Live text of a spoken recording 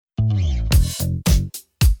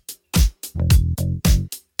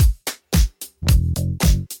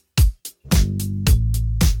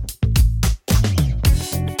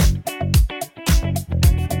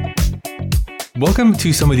Welcome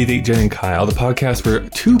to Somebody Date Jen and Kyle, the podcast where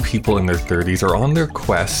two people in their 30s are on their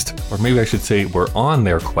quest, or maybe I should say we're on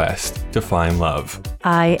their quest to find love.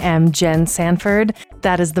 I am Jen Sanford.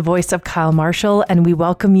 That is the voice of Kyle Marshall, and we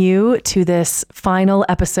welcome you to this final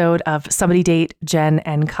episode of Somebody Date Jen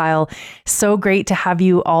and Kyle. So great to have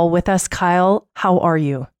you all with us. Kyle, how are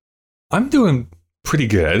you? I'm doing pretty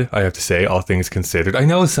good, I have to say, all things considered. I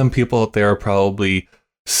know some people out there are probably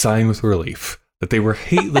sighing with relief that they were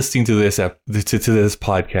hate listening to this to this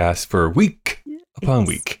podcast for week upon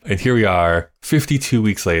week. And here we are, 52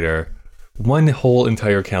 weeks later, one whole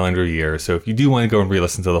entire calendar year. So if you do want to go and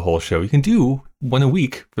re-listen to the whole show, you can do one a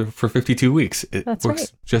week for 52 weeks. It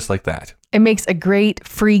works just like that. It makes a great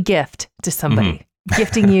free gift to somebody.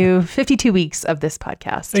 Gifting you 52 weeks of this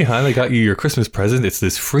podcast. Hey, hon, I got you your Christmas present. It's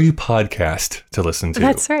this free podcast to listen to.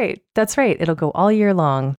 That's right. That's right. It'll go all year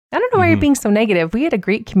long. I don't know why you're being so negative. We had a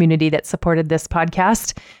great community that supported this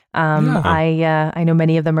podcast. I know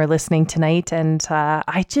many of them are listening tonight, and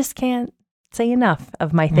I just can't say enough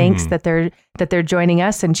of my thanks that they're joining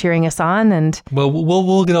us and cheering us on. And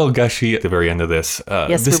we'll get all gushy at the very end of this.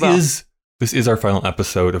 Yes, we will. This is our final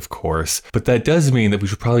episode, of course, but that does mean that we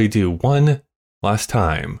should probably do one last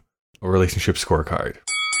time, a relationship scorecard.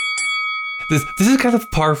 This is kind of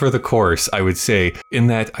par for the course, I would say, in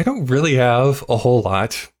that I don't really have a whole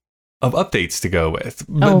lot of updates to go with.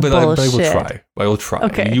 But I will try. I will try.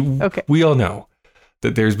 Okay. We all know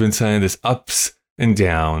that there's been some of this ups and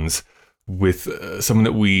downs with someone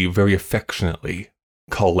that we very affectionately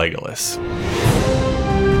call Legolas.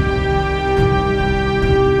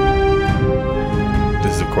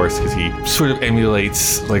 Of course, because he sort of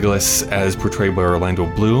emulates Legolas as portrayed by Orlando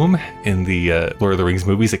Bloom in the Lord of the Rings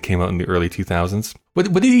movies that came out in the early 2000s.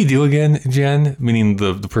 What did he do again, Jen? Meaning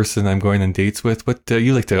the person I'm going on dates with. What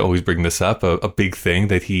you like to always bring this up, a big thing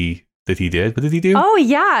that he did. What did he do? Oh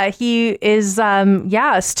yeah, he is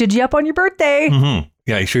stood you up on your birthday. Mm-hmm.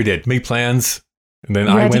 Yeah, he sure did. Made plans. And then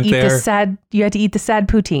I went there. You had to eat the sad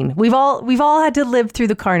poutine. We've all had to live through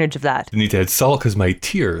the carnage of that. I need to add salt because my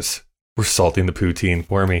tears were salting the poutine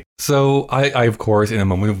for me. So I of course, in a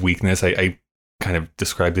moment of weakness, I kind of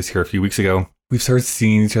described this here a few weeks ago. We've started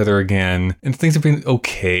seeing each other again, and things have been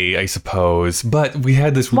okay, I suppose. But we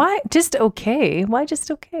had this... Why just okay? Why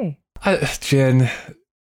just okay? Jen,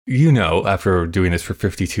 you know, after doing this for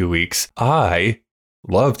 52 weeks, I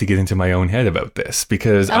love to get into my own head about this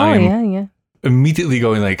because immediately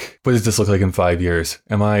going like, what does this look like in 5 years?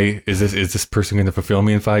 Is this person going to fulfill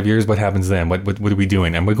me in 5 years? What happens then? What are we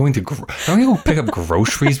doing? Am I going to go pick up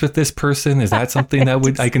groceries with this person? Is that something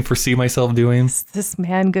that I can foresee myself doing? Is this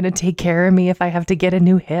man going to take care of me if I have to get a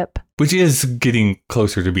new hip? Which is getting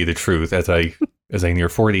closer to be the truth as I near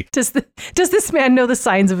 40. Does this man know the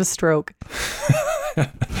signs of a stroke?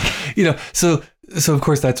 So of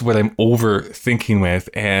course that's what I'm overthinking with,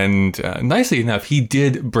 and nicely enough, he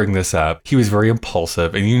did bring this up. He was very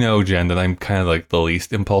impulsive, and you know, Jen, that I'm kind of like the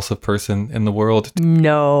least impulsive person in the world.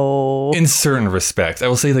 No. In certain respects, I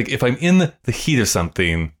will say, like, if I'm in the heat of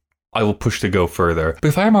something, I will push to go further. But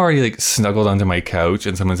if I'm already like snuggled onto my couch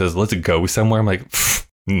and someone says, "Let's go somewhere," I'm like,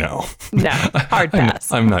 no, hard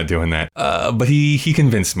pass. I'm not doing that. But he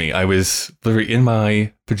convinced me. I was literally in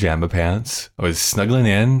my pajama pants. I was snuggling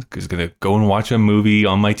in. I was going to go and watch a movie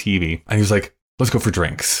on my TV. And he was like, let's go for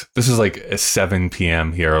drinks. This was like 7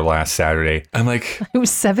 p.m. here last Saturday. I'm like... It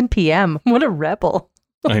was 7 p.m. What a rebel.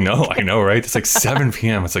 I know, right? It's like 7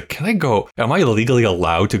 p.m. It's like, can I go? Am I legally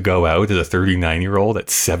allowed to go out as a 39-year-old at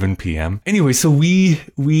 7 p.m.? Anyway, so we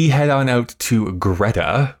head on out to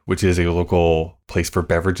Greta, which is a local place for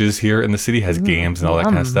beverages here in the city, has games and all that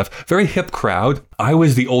kind of stuff. Very hip crowd. I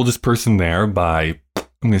was the oldest person there by,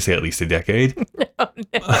 I'm going to say at least a decade.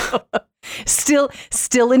 No.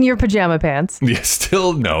 Still in your pajama pants. Yeah,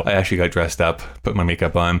 still no. I actually got dressed up, put my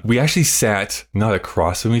makeup on. We actually sat not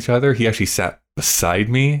across from each other. He actually sat beside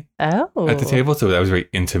me at the table, so that was very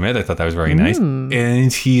intimate. I thought that was very nice.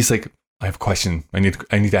 And he's like, I have a question. I need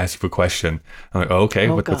to ask you a question. I'm like, oh, okay,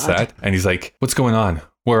 what's that? And he's like, what's going on?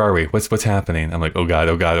 Where are we? What's happening? I'm like, oh God.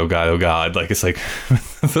 Like, it's like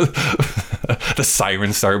the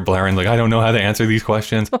sirens start blaring. Like, I don't know how to answer these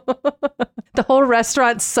questions. The whole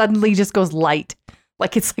restaurant suddenly just goes light.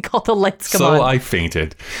 Like, it's like all the lights come on. So I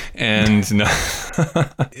fainted. And no,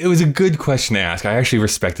 it was a good question to ask. I actually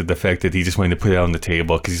respected the fact that he just wanted to put it on the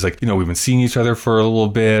table because he's like, we've been seeing each other for a little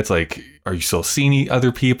bit. Like, are you still seeing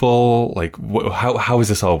other people? Like, how is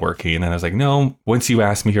this all working? And then I was like, no, once you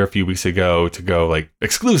asked me here a few weeks ago to go like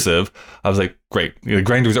exclusive, I was like, great.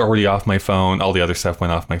 Grindr was already off my phone. All the other stuff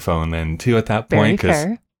went off my phone then too at that point. Very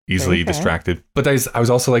fair. easily distracted. But I was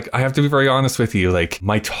also like, I have to be very honest with you. Like,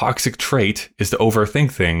 my toxic trait is to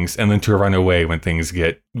overthink things and then to run away when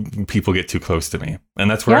people get too close to me.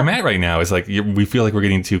 And that's where I'm at right now. Is like, we feel like we're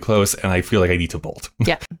getting too close and I feel like I need to bolt.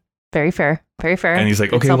 Yeah. Very fair. Very fair. And he's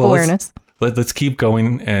like, okay, well, let's keep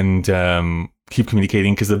going and keep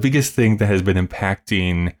communicating, because the biggest thing that has been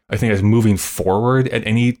impacting, I think, as moving forward at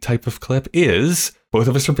any type of clip is both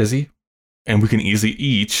of us are busy and we can easily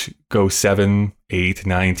each go 7, 8,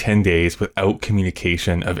 9, 10 days without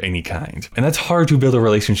communication of any kind. And that's hard to build a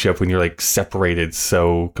relationship when you're like separated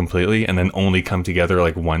so completely and then only come together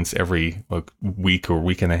like once every week or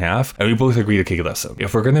week and a half. And we both agreed, okay, listen,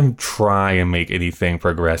 if we're going to try and make anything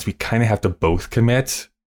progress, we kind of have to both commit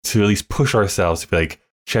to at least push ourselves to be like,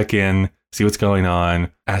 check in, see what's going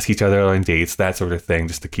on, ask each other on dates, that sort of thing,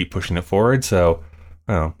 just to keep pushing it forward. So,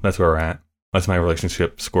 that's where we're at. That's my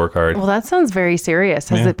relationship scorecard. Well, that sounds very serious.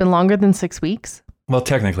 Has it been longer than 6 weeks? Well,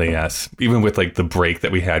 technically, yes. Even with like the break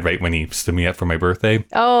that we had right when he stood me up for my birthday.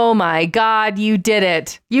 Oh my God, you did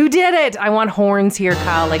it. You did it. I want horns here,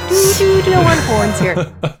 Kyle. Like, I want horns here.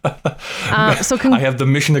 I have the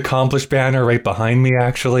mission accomplished banner right behind me,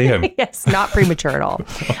 actually. Yes, not premature at all.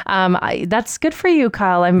 That's good for you,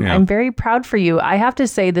 Kyle. I'm very proud for you. I have to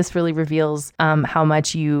say this really reveals how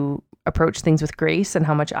much you approach things with grace and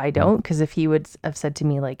how much I don't. Because if he would have said to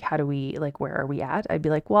me, like, how do we, like, where are we at? I'd be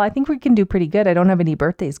like, well, I think we can do pretty good. I don't have any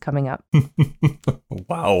birthdays coming up.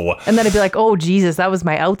 Wow. And then I'd be like, oh, Jesus, that was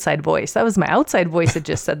my outside voice. That was my outside voice that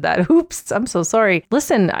just said that. Oops, I'm so sorry.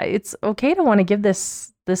 Listen, it's okay to want to give this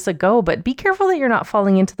a go, but be careful that you're not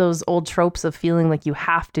falling into those old tropes of feeling like you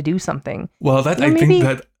have to do something. Well, I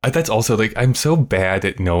think that's also like, I'm so bad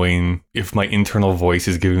at knowing if my internal voice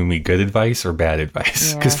is giving me good advice or bad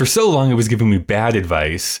advice. Because for so long it was giving me bad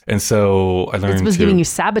advice. And so I learned it was giving you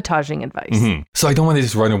sabotaging advice. Mm-hmm. So I don't want to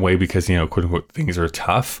just run away because, quote unquote, things are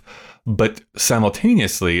tough. But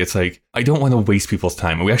simultaneously, it's like, I don't want to waste people's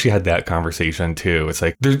time. And we actually had that conversation too. It's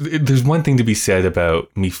like, there's one thing to be said about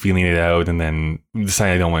me feeling it out and then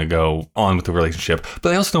deciding I don't want to go on with the relationship,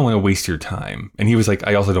 but I also don't want to waste your time. And he was like,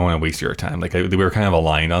 I also don't want to waste your time. Like, we were kind of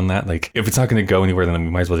aligned on that. Like, if it's not going to go anywhere, then we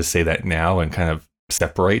might as well just say that now and kind of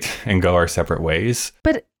separate and go our separate ways.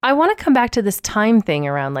 But I want to come back to this time thing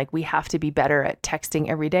around, like, we have to be better at texting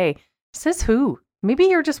every day. Says who? Maybe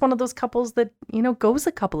you're just one of those couples that, goes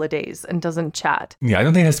a couple of days and doesn't chat. Yeah, I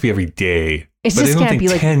don't think it has to be every day. It just can't be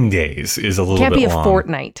 10 days is a little bit long. Can't be a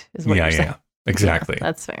fortnight is what you're saying. Yeah, exactly. Yeah,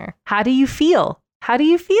 that's fair. How do you feel? How do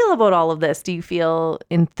you feel about all of this? Do you feel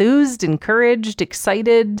enthused, encouraged,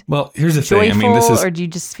 excited? Well, here's the joyful, thing. Or do you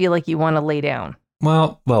just feel like you want to lay down?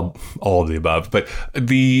 Well, all of the above. But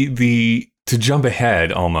to jump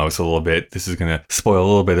ahead almost a little bit, this is going to spoil a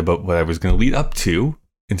little bit about what I was going to lead up to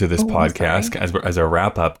into this podcast as our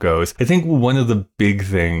wrap up goes. I think one of the big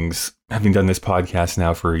things, having done this podcast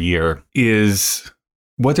now for a year, is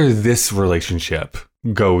whether this relationship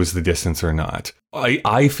goes the distance or not.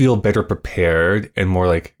 I feel better prepared and more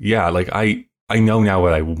like, I know now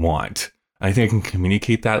what I want. I think I can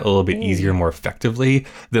communicate that a little bit easier, more effectively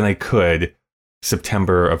than I could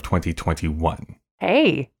September of 2021.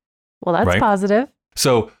 Hey, well, that's positive.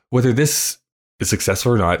 So whether this is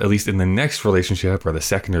successful or not, at least in the next relationship or the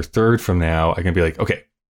second or third from now, I can be like, okay,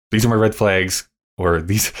 these are my red flags, or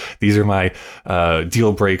these are my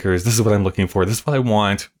deal breakers. This is what I'm looking for. This is what I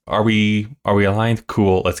want. Are we aligned?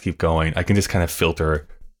 Cool. Let's keep going. I can just kind of filter,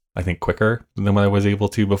 I think, quicker than what I was able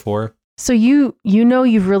to before. So you've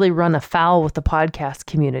really run afoul with the podcast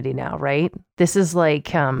community now, right? This is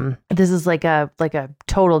like a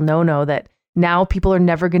total no-no that now people are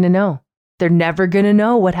never going to know. They're never going to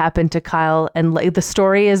know what happened to Kyle. And the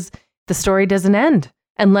story doesn't end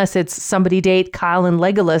unless it's somebody date Kyle and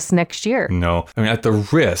Legolas next year. No, I mean, at the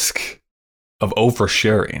risk of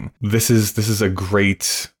oversharing, this is a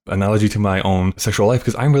great analogy to my own sexual life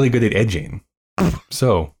because I'm really good at edging.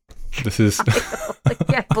 So this is... I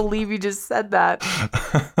can't believe you just said that.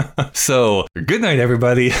 So, good night,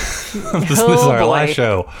 everybody. This is our last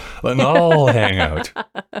show. Let's all hang out.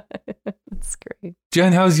 That's great.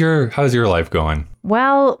 Jen, how's your life going?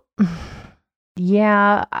 Well,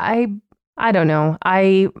 yeah, I don't know.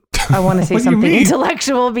 I want to say something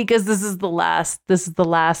intellectual because this is the last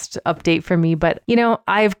update for me. But,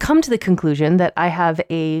 I've come to the conclusion that I have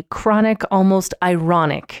a chronic, almost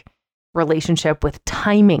ironic relationship with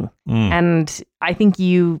timing. And I think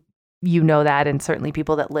you know that, and certainly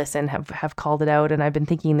people that listen have called it out. And I've been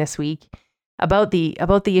thinking this week about the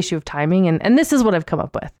issue of timing, and this is what I've come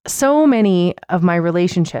up with. So many of my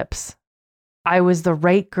relationships, I was the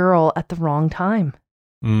right girl at the wrong time.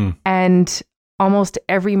 And almost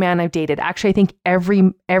every man I've dated, actually, I think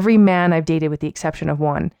every man I've dated with the exception of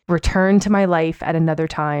one, returned to my life at another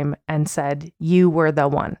time and said, you were the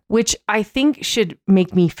one, which I think should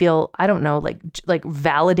make me feel, I don't know, like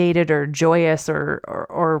validated or joyous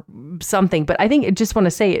or something. But I think I just want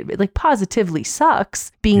to say it like positively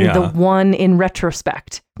sucks being the one in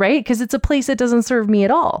retrospect, right? Because it's a place that doesn't serve me at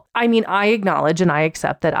all. I mean, I acknowledge and I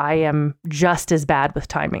accept that I am just as bad with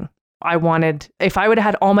timing. If I would have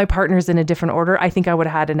had all my partners in a different order, I think I would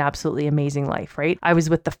have had an absolutely amazing life, right? I was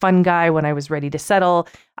with the fun guy when I was ready to settle.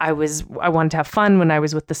 I wanted to have fun when I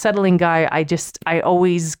was with the settling guy. I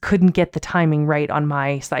always couldn't get the timing right on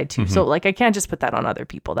my side too. Mm-hmm. So like, I can't just put that on other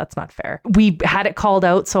people. That's not fair. We had it called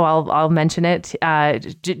out, so I'll mention it.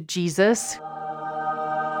 Jesus,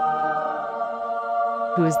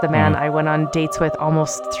 who is the man I went on dates with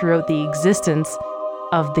almost throughout the existence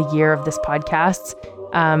of the year of this podcast.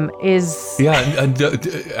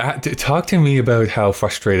 Talk to me about how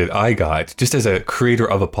frustrated I got just as a creator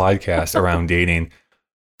of a podcast around dating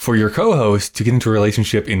for your co-host to get into a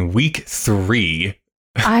relationship in week 3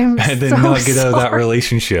 and then not get out of that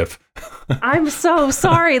relationship. I'm so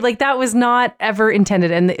sorry. Like that was not ever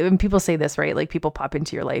intended. And people say this, right? Like people pop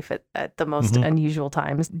into your life at the most unusual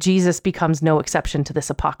times. Jesus becomes no exception to this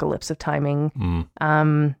apocalypse of timing.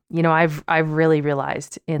 I've really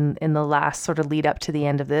realized in the last sort of lead up to the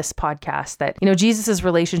end of this podcast that, Jesus's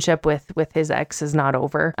relationship with his ex is not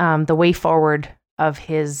over. The way forward of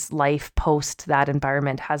his life post that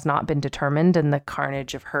environment has not been determined, and the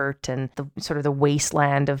carnage of hurt and the sort of the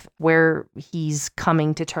wasteland of where he's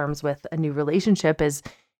coming to terms with a new relationship is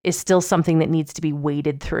still something that needs to be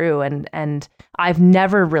waded through. And I've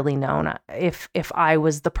never really known if I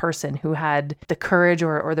was the person who had the courage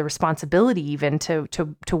or the responsibility even to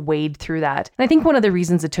wade through that. And I think one of the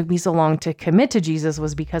reasons it took me so long to commit to Jesus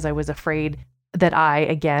was because I was afraid that I,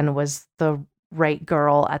 again, was the right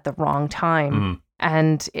girl at the wrong time.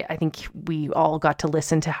 And I think we all got to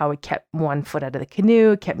listen to how it kept one foot out of the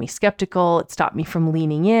canoe. It kept me skeptical. It stopped me from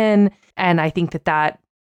leaning in. And I think that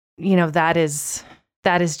is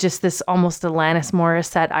just this almost Alanis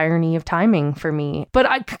Morissette irony of timing for me.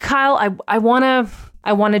 But Kyle, I want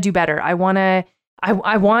to do better. I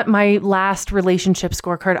want my last relationship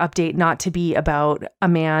scorecard update not to be about a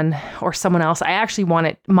man or someone else. I actually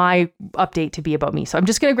want my update to be about me. So I'm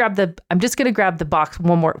just gonna grab the box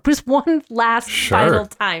just one last final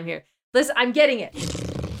time here. Listen, I'm getting it.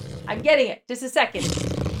 Just a second.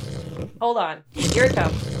 Hold on. Here it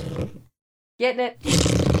comes. Getting it.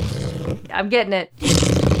 I'm getting it.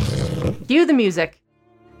 Cue the music.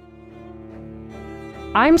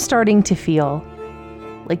 I'm starting to feel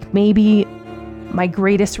like maybe my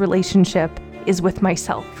greatest relationship is with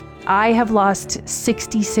myself. I have lost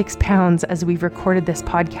 66 pounds as we've recorded this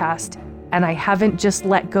podcast, and I haven't just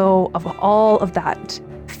let go of all of that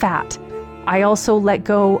fat. I also let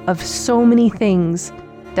go of so many things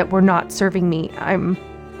that were not serving me. I'm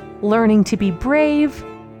learning to be brave.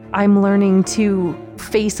 I'm learning to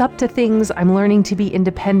face up to things. I'm learning to be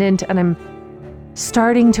independent, and I'm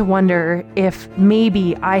starting to wonder if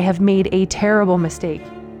maybe I have made a terrible mistake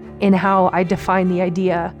in how I define the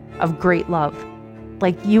idea of great love.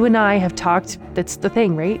 Like you and I have talked, that's the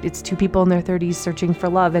thing, right? It's two people in their 30s searching for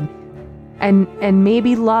love, and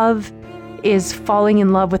maybe love is falling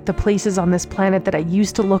in love with the places on this planet that I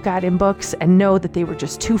used to look at in books and know that they were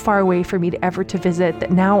just too far away for me to ever to visit,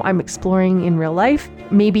 that now I'm exploring in real life.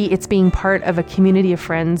 Maybe it's being part of a community of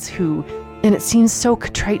friends who, and it seems so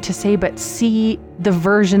trite to say, but see the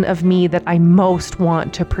version of me that I most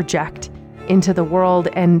want to project into the world.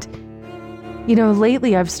 And,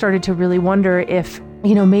 lately I've started to really wonder if,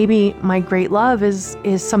 maybe my great love is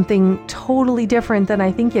something totally different than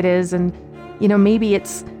I think it is. And, maybe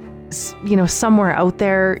it's, somewhere out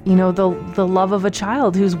there, the love of a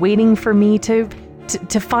child who's waiting for me to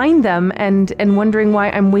find them, and wondering why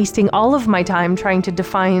I'm wasting all of my time trying to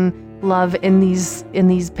define love in these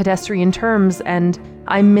pedestrian terms, and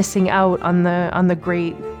I'm missing out on the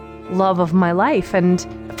great love of my life. And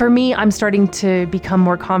for me, I'm starting to become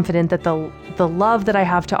more confident that the love that I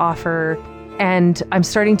have to offer, and I'm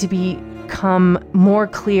starting to become more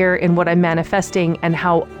clear in what I'm manifesting and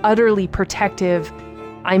how utterly protective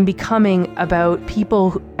I'm becoming about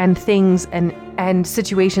people and things and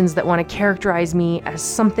situations that want to characterize me as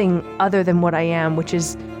something other than what I am, which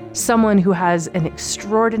is someone who has an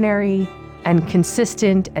extraordinary and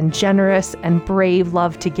consistent and generous and brave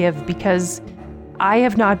love to give. Because I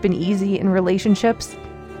have not been easy in relationships,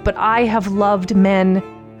 but I have loved men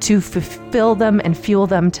to fulfill them and fuel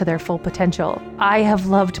them to their full potential. I have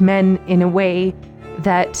loved men in a way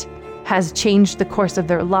that has changed the course of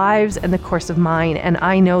their lives and the course of mine. And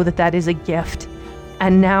I know that that is a gift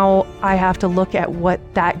And now I have to look at what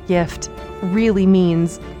that gift really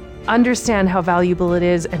means, understand how valuable it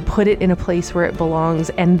is, and put it in a place where it belongs.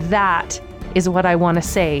 And that is what I want to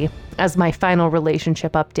say as my final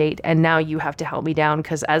relationship update. And now you have to help me down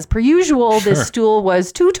because, as per usual, this stool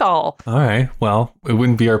was too tall. All right. Well, it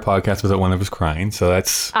wouldn't be our podcast without one of us crying. So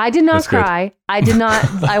that's... I did not cry. Good. I did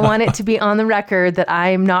not. I want it to be on the record that I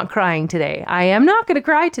am not crying today. I am not going to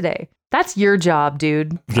cry today. That's your job,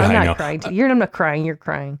 dude. Yeah, I'm not crying. I'm not crying. You're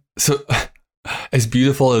crying. So as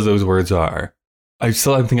beautiful as those words are, I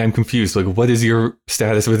think I'm confused. Like, what is your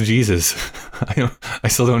status with Jesus? I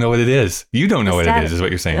still don't know what it is. You don't know what it is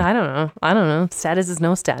what you're saying. I don't know. Status is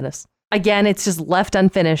no status. Again, it's just left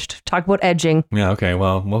unfinished. Talk about edging. Yeah, okay.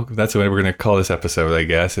 Well, that's what we're going to call this episode, I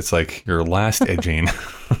guess. It's like your last edging.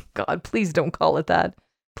 God, please don't call it that.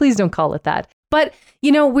 Please don't call it that. But,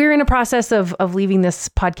 we're in a process of leaving this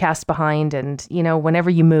podcast behind. And, whenever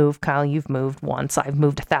you move, Kyle, you've moved once, I've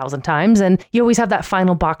moved 1,000 times. And you always have that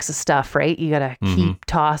final box of stuff, right? You got to keep,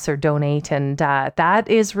 toss, or donate. And that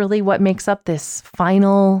is really what makes up this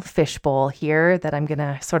final fishbowl here that I'm going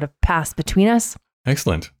to sort of pass between us.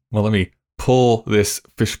 Excellent. Well, let me pull this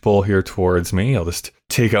fishbowl here towards me. I'll just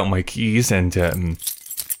take out my keys and this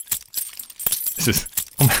is...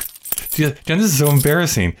 Jen, this is so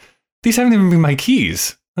embarrassing. These haven't even been my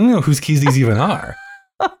keys. I don't know whose keys these even are.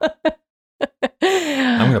 I'm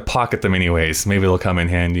going to pocket them anyways. Maybe they'll come in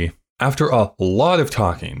handy. After a lot of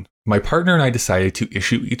talking, my partner and I decided to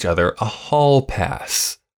issue each other a hall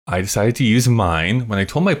pass. I decided to use mine. When I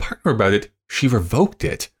told my partner about it, she revoked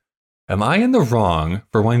it. Am I in the wrong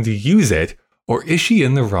for wanting to use it, or is she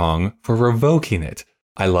in the wrong for revoking it?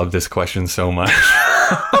 I love this question so much.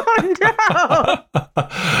 Oh, no.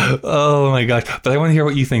 Oh my gosh. But I want to hear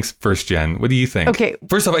what you think first, Jen. What do you think? Okay.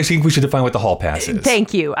 First off, I think we should define what the hall pass is.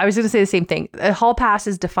 Thank you. I was going to say the same thing. A hall pass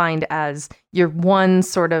is defined as your one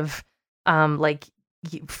sort of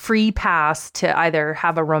free pass to either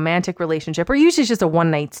have a romantic relationship or usually just a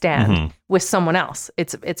one-night stand with someone else.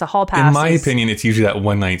 It's a hall pass. In my opinion, it's usually that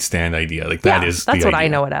one-night stand idea. Like that's what I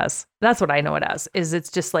know it as. That's what I know it as. Is it's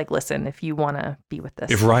just like, listen, if you want to be with this.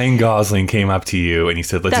 If Ryan Gosling came up to you and he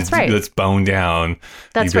said, let's bone down.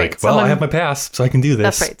 That's you'd be right. Like, well, I have my pass, so I can do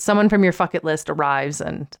this. That's right. Someone from your fuck-it list arrives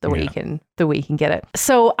and the way you can get it.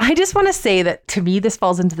 So I just want to say that to me, this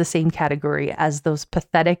falls into the same category as those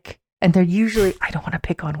pathetic. And they're usually, I don't want to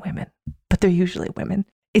pick on women, but they're usually women.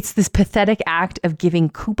 It's this pathetic act of giving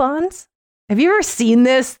coupons. Have you ever seen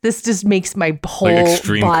this? This just makes my whole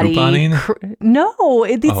extreme body. Couponing? No,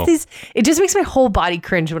 it just makes my whole body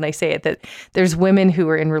cringe when I say it. That there's women who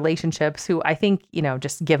are in relationships who I think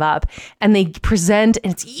just give up, and they present,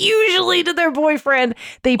 and it's usually to their boyfriend.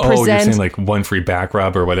 They present. Oh, you're saying like one free back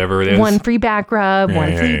rub or whatever it is. One free back rub,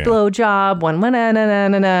 one free blowjob, one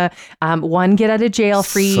get out of jail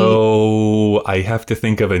free. So I have to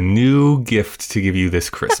think of a new gift to give you this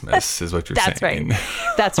Christmas, is what you're saying. Right.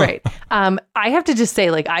 That's right. I have to just say,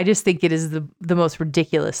 I just think it is the most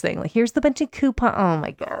ridiculous thing. Like, here's the bunch of coupons. Oh my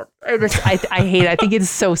God. I hate it. I think it's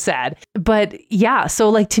so sad. But yeah,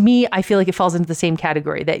 so to me, I feel like it falls into the same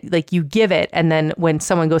category that you give it. And then when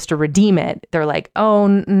someone goes to redeem it, they're like, oh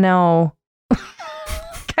no.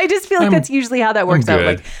 I just feel like that's usually how that works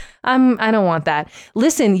out. I don't want that.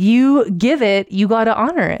 Listen, you give it, you got to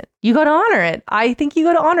honor it. I think you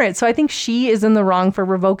got to honor it. So I think she is in the wrong for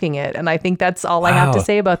revoking it. And I think that's all I have to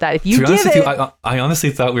say about that. If you give it... I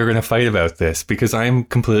honestly thought we were going to fight about this because I'm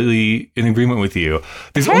completely in agreement with you.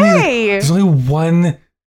 There's only one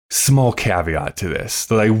small caveat to this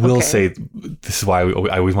that I will say. This is why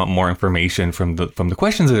I always want more information from the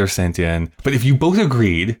questions that are sent in. But if you both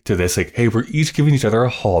agreed to this, like, hey, we're each giving each other a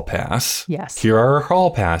hall pass. Yes. Here are our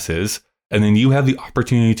hall passes. And then you have the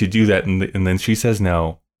opportunity to do that. And then she says,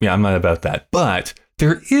 no, yeah, I'm not about that. But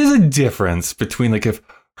there is a difference between if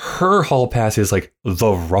her hall pass is like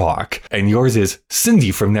The Rock and yours is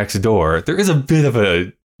Cindy from next door. There is a bit of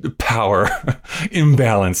a power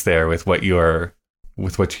imbalance there with what you are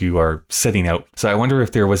setting out. So I wonder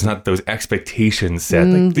if there was not those expectations set.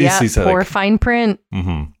 Poor fine print.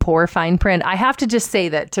 Mm-hmm. Poor fine print. I have to just say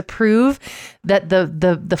that to prove that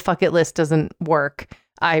the fuck it list doesn't work.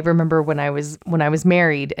 I remember when I was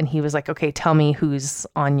married and he was like, okay, tell me who's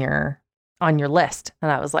on your list.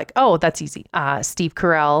 And I was like, oh, that's easy. Steve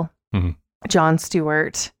Carell, Jon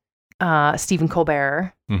Stewart, Stephen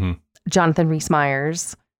Colbert, Jonathan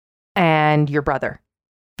Rhys-Meyers, and your brother.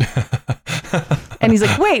 And he's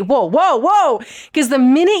like, wait, whoa. Because the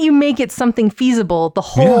minute you make it something feasible, the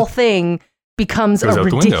whole thing becomes a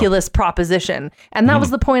ridiculous proposition. And that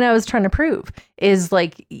was the point I was trying to prove, is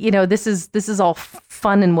like, this is all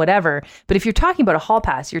fun and whatever. But if you're talking about a hall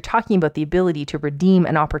pass, you're talking about the ability to redeem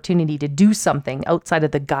an opportunity to do something outside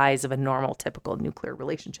of the guise of a normal, typical nuclear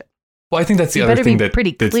relationship. Well, I think that's the other thing that's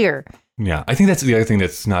pretty clear. Yeah, I think that's the other thing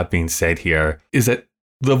that's not being said here, is that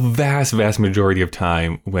the vast, vast majority of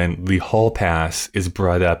time when the hall pass is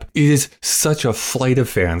brought up, it is such a flight of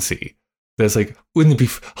fancy. That's like, wouldn't it be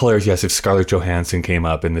hilarious, yes, if Scarlett Johansson came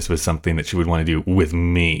up and this was something that she would want to do with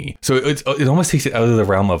me? So it almost takes it out of the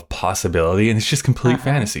realm of possibility, and it's just complete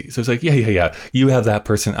fantasy. So it's like, yeah. You have that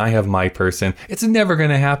person, I have my person. It's never going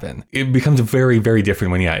to happen. It becomes very, very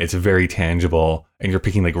different when, it's very tangible and you're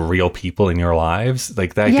picking like real people in your lives.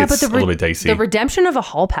 Like that gets a little bit dicey. The redemption of a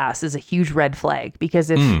hall pass is a huge red flag, because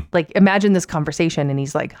if like, imagine this conversation and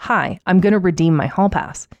he's like, hi, I'm going to redeem my hall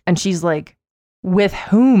pass. And she's like, with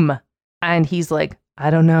whom? And he's like,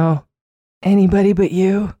 I don't know, anybody but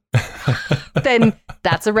you. Then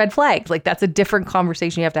that's a red flag. Like, that's a different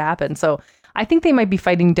conversation you have to happen. So I think they might be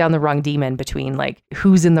fighting down the wrong demon between like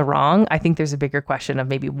who's in the wrong. I think there's a bigger question of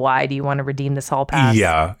maybe why do you want to redeem this hall pass?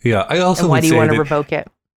 Yeah. I also why do you want to revoke it?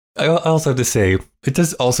 I also have to say, it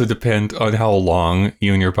does also depend on how long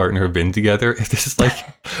you and your partner have been together. If this is like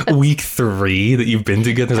week 3 that you've been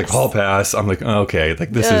together, it's like hall pass. I'm like, okay,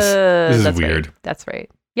 like this is weird. Right. That's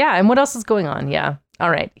right. Yeah. And what else is going on? Yeah. All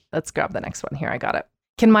right. Let's grab the next one here. I got it.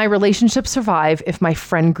 Can my relationship survive if my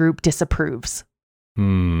friend group disapproves? I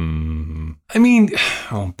mean,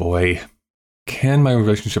 oh boy. Can my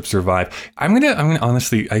relationship survive? I'm gonna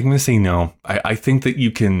say no. I think that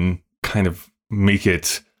you can kind of make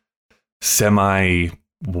it semi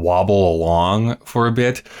wobble along for a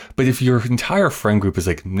bit. But if your entire friend group is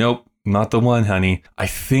like, nope, not the one, honey, I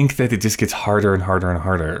think that it just gets harder and harder and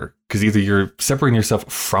harder, because either you're separating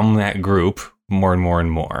yourself from that group more and more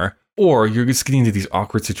and more, or you're just getting into these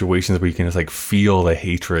awkward situations where you can just like feel the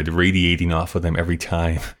hatred radiating off of them every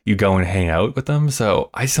time you go and hang out with them.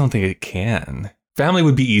 So I just don't think it can. Family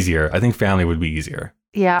would be easier. I think family would be easier.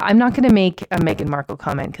 Yeah, I'm not going to make a Meghan Markle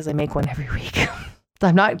comment because I make one every week.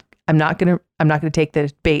 I'm not gonna take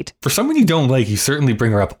the bait. For someone you don't like, you certainly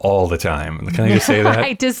bring her up all the time. Can I just say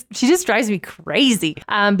that? She just drives me crazy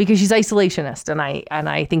because she's isolationist, and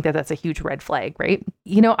I think that that's a huge red flag, right?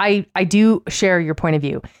 I do share your point of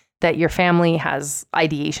view that your family has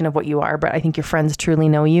ideation of what you are, but I think your friends truly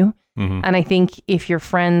know you. Mm-hmm. And I think if your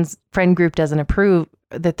friend group doesn't approve,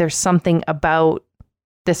 that there's something about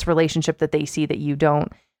this relationship that they see that you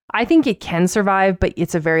don't. I think it can survive, but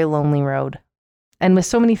it's a very lonely road. And with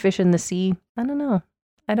so many fish in the sea, I don't know.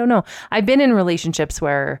 I've been in relationships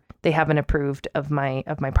where they haven't approved of my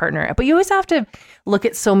partner, but you always have to look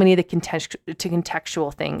at so many of the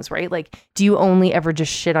contextual things, right? Like, do you only ever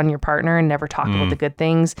just shit on your partner and never talk about the good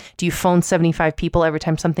things? Do you phone 75 people every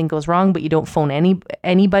time something goes wrong, but you don't phone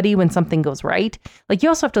anybody when something goes right? Like, you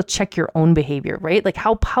also have to check your own behavior, right? Like,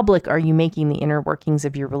 how public are you making the inner workings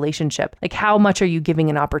of your relationship? Like, how much are you giving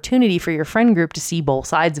an opportunity for your friend group to see both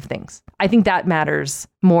sides of things? I think that matters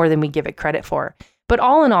more than we give it credit for. But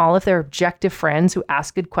all in all, if they're objective friends who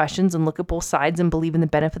ask good questions and look at both sides and believe in the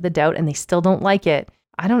benefit of the doubt and they still don't like it,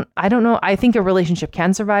 I don't know. I think a relationship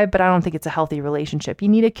can survive, but I don't think it's a healthy relationship. You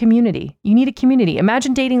need a community.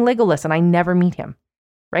 Imagine dating Legolas and I never meet him,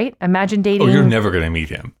 right? Imagine dating... Oh, you're never going to meet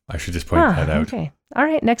him. I should just point that out. Okay. All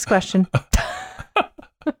right. Next question.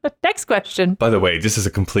 Next question. By the way, just as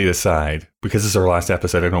a complete aside, because this is our last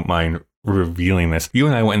episode, I don't mind revealing this. You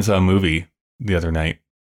and I went and saw a movie the other night.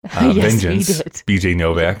 Yes, Vengeance, we did. BJ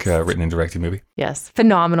Novak, written and directed movie. Yes,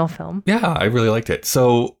 phenomenal film. Yeah, I really liked it.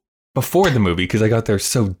 So before the movie, because I got there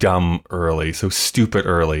so stupid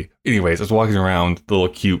early. Anyways, I was walking around the little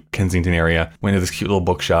cute Kensington area, went to this cute little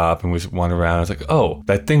bookshop and was wandering around. I was like, oh,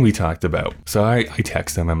 that thing we talked about. So I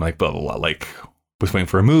text him. I'm like, blah, blah, blah. Like, was waiting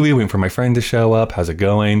for a movie, waiting for my friend to show up. How's it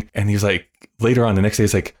going? And he's like, later on the next day,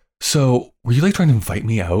 he's like, so were you like trying to invite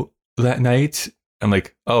me out that night? I'm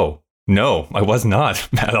like, oh. No, I was not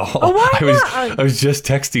at all. Oh, why not? I was just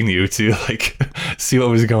texting you to like see what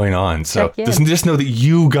was going on. So just know that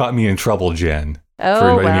you got me in trouble, Jen, for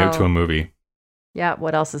inviting me out to a movie. Yeah,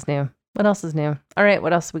 what else is new? All right,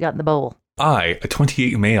 what else we got in the bowl? I, a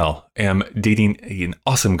 28 male, am dating an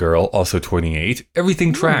awesome girl, also 28.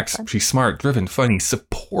 Everything tracks. She's smart, driven, funny,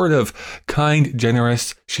 supportive, kind,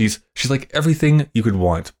 generous. She's like everything you could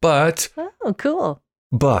want. But oh, cool.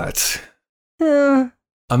 But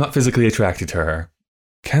I'm not physically attracted to her.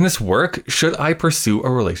 Can this work? Should I pursue a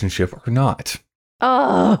relationship or not?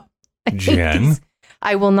 Oh, Jen?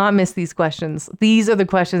 I will not miss these questions. These are the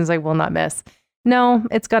questions I will not miss. No,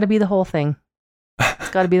 it's got to be the whole thing.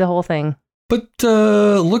 But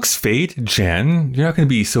looks fade, Jen. You're not going to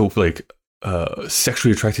be so like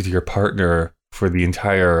sexually attracted to your partner for the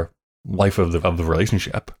entire life of the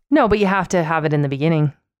relationship. No, but you have to have it in the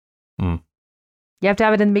beginning. You have to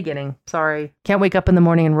have it in the beginning. Sorry. Can't wake up in the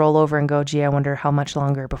morning and roll over and go, gee, I wonder how much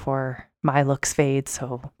longer before my looks fade.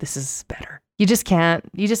 So this is better. You just can't.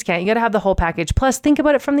 You got to have the whole package. Plus, think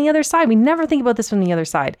about it from the other side. We never think about this from the other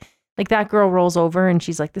side. Like that girl rolls over and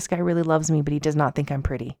she's like, this guy really loves me, but he does not think I'm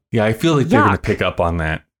pretty. Yeah, I feel like they're going to pick up on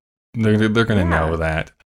that. They're going to know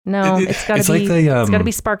that. No, it's got to be. It's got to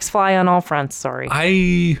be sparks fly on all fronts. Sorry.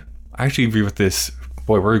 I actually agree with this.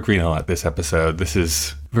 Boy, we're agreeing a lot this episode. This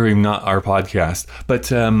is very not our podcast,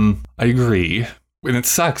 but I agree. And it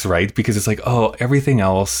sucks, right? Because it's like, oh, everything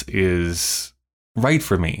else is right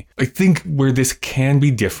for me. I think where this can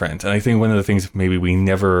be different, and I think one of the things maybe we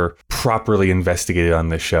never properly investigated on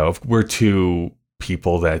this show, we're two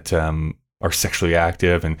people that are sexually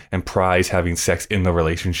active and prize having sex in the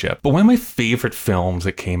relationship. But one of my favorite films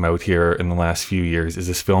that came out here in the last few years is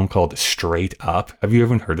this film called Straight Up. Have you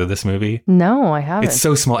ever heard of this movie? No, I haven't. It's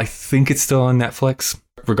so small. I think it's still on Netflix.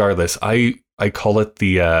 Regardless, I call it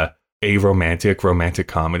the a romantic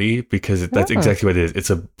comedy because that's exactly what it is.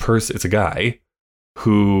 It's a guy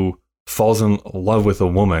who falls in love with a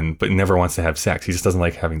woman but never wants to have sex. He just doesn't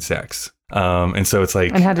like having sex. And so it's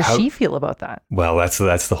like, and how does she feel about that? Well, that's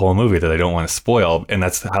the whole movie that I don't want to spoil, and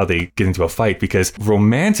that's how they get into a fight because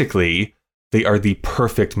romantically they are the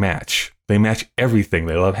perfect match. They match everything.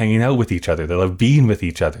 They love hanging out with each other. They love being with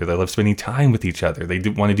each other. They love spending time with each other. They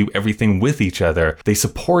want to do everything with each other. They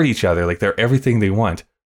support each other. Like they're everything they want,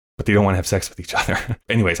 but they don't want to have sex with each other.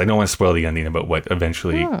 Anyways, I don't want to spoil the ending about what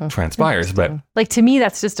eventually transpires, but like to me,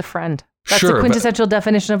 that's just a friend. That's sure, the quintessential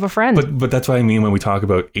definition of a friend. But that's what I mean when we talk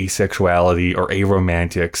about asexuality or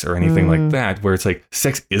aromantics or anything like that, where it's like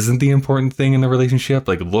sex isn't the important thing in the relationship.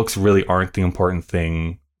 Like looks really aren't the important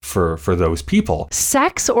thing for those people.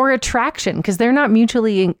 Sex or attraction, because they're not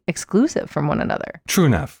mutually exclusive from one another. True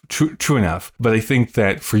enough. True enough. But I think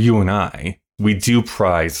that for you and I, we do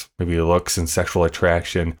prize maybe looks and sexual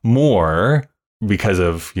attraction more because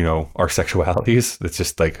of, our sexualities. That's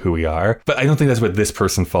just like who we are. But I don't think that's what this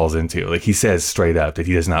person falls into. Like he says straight up that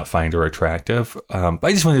he does not find her attractive. But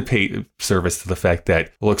I just wanted to pay service to the fact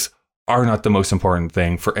that looks are not the most important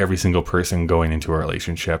thing for every single person going into a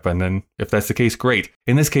relationship. And then if that's the case, great.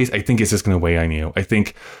 In this case, I think it's just going to weigh on you. I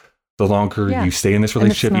think the longer you stay in this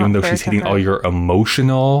relationship, even though she's hitting all your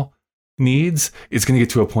emotional needs, it's going to get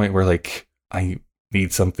to a point where like, I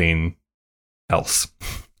need something else.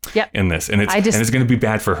 In this. And it's going to be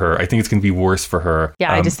bad for her. I think it's going to be worse for her.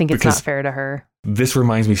 Yeah, I just think it's not fair to her. This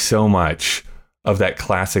reminds me so much of that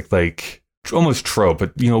classic, like almost trope,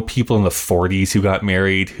 but people in the 40s who got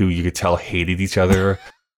married, who you could tell hated each other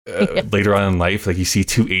later on in life. Like you see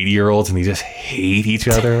two 80-year-olds and they just hate each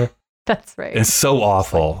other. That's right. It's so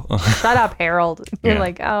awful. Like, shut up, Harold. You're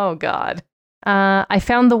like, oh God. I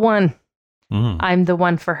found the one. I'm the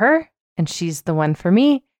one for her and she's the one for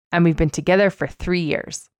me. And we've been together for 3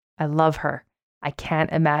 years. I love her. I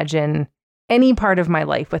can't imagine any part of my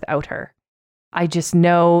life without her. I just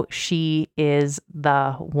know she is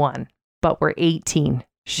the one. But we're 18.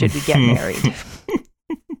 Should we get married?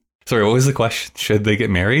 Sorry, what was the question? Should they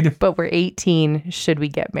get married? But we're 18. Should we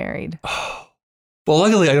get married? Well,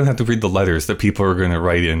 luckily, I don't have to read the letters that people are going to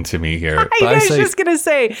write into me here. I was just going to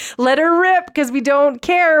say, let her rip because we don't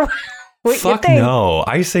care. Fuck no.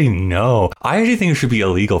 I say no. I actually think it should be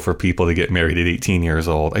illegal for people to get married at 18 years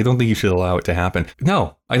old. I don't think you should allow it to happen.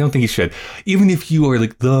 No, I don't think you should. Even if you are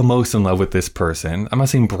like the most in love with this person, I'm not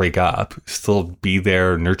saying break up, still be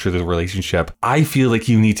there, nurture the relationship. I feel like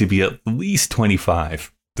you need to be at least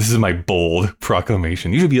 25. This is my bold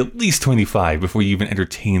proclamation. You should be at least 25 before you even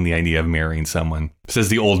entertain the idea of marrying someone. Says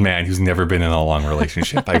the old man who's never been in a long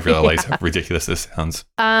relationship. I realize how ridiculous this sounds.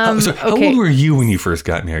 How old were you when you first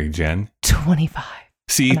got married, Jen? 25.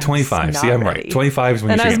 See, 25. See, I'm right. 25 is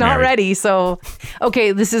when you get married. And I was not ready. So,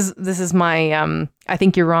 okay, this is my, I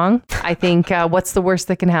think you're wrong. I think what's the worst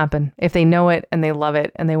that can happen? If they know it and they love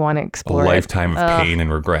it and they want to explore a lifetime of pain and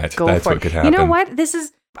regret. That's what could happen. You know what?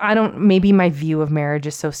 Maybe my view of marriage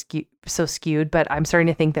is so skewed, but I'm starting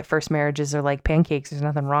to think that first marriages are like pancakes. There's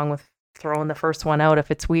nothing wrong with throwing the first one out if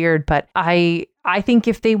it's weird. But I think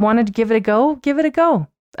if they wanted to give it a go, give it a go.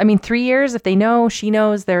 I mean, 3 years, if they know, she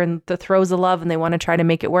knows, they're in the throes of love and they want to try to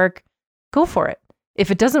make it work, go for it. If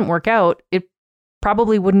it doesn't work out, it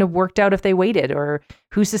probably wouldn't have worked out if they waited, or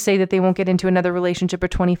who's to say that they won't get into another relationship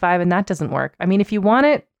at 25 and that doesn't work. I mean, if you want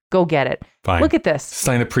it, go get it. Fine. Look at this.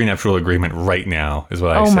 Sign a prenuptial agreement right now is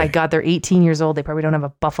what I say. Oh my God, they're 18 years old. They probably don't have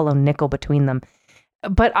a buffalo nickel between them.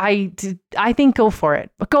 But I think go for it.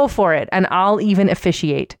 Go for it. And I'll even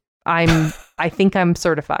officiate. I think I'm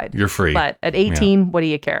certified. You're free. But at 18, what do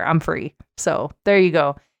you care? I'm free. So there you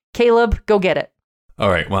go. Caleb, go get it. All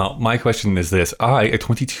right. Well, my question is this. I, a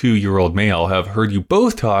 22-year-old male, have heard you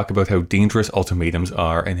both talk about how dangerous ultimatums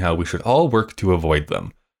are and how we should all work to avoid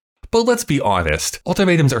them. But let's be honest,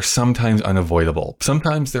 ultimatums are sometimes unavoidable.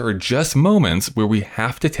 Sometimes there are just moments where we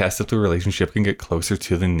have to test if the relationship can get closer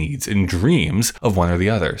to the needs and dreams of one or the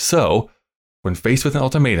other. So, when faced with an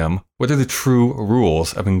ultimatum, what are the true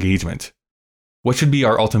rules of engagement? What should be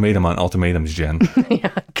our ultimatum on ultimatums, Jen?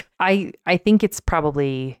 Yeah. I think it's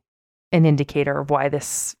probably an indicator of why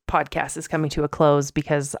this podcast is coming to a close,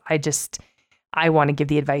 because I want to give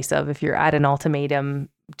the advice of, if you're at an ultimatum,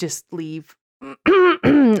 just leave.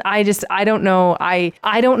 I don't know.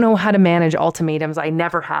 I don't know how to manage ultimatums. I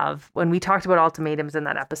never have. When we talked about ultimatums in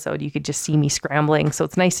that episode, you could just see me scrambling. So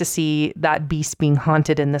it's nice to see that beast being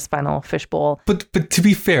haunted in this final fishbowl. But to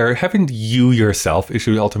be fair, haven't you yourself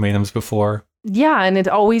issued ultimatums before? Yeah, and it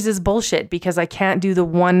always is bullshit, because I can't do the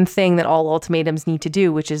one thing that all ultimatums need to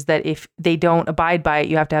do, which is that if they don't abide by it,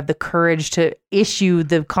 you have to have the courage to issue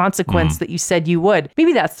the consequence that you said you would.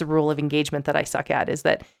 Maybe that's the rule of engagement that I suck at, is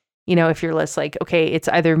that, you know, if you're less like, okay, it's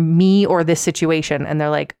either me or this situation, and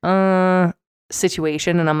they're like,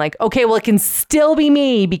 situation, and I'm like, okay, well, it can still be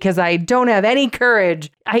me because I don't have any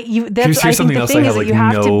courage. Here's something else I have like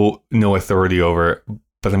no authority over,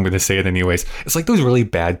 but I'm going to say it anyways. It's like those really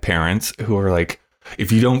bad parents who are like,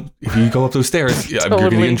 if you go up those stairs, totally. You're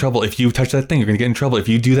going to get in trouble. If you touch that thing, you're going to get in trouble. If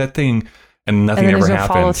you do that thing and nothing ever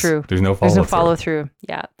happens, there's no follow through.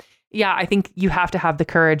 Yeah. Yeah, I think you have to have the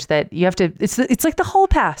courage that you have to, it's like the hall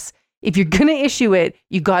pass. If you're going to issue it,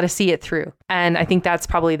 you got to see it through. And I think that's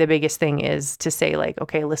probably the biggest thing, is to say like,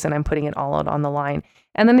 okay, listen, I'm putting it all out on the line.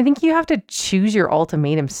 And then I think you have to choose your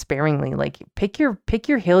ultimatum sparingly. Like pick your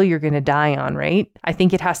hill you're going to die on, right? I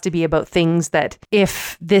think it has to be about things that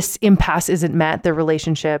if this impasse isn't met, the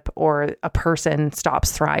relationship or a person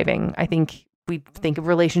stops thriving. I think we think of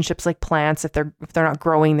relationships like plants. If they're not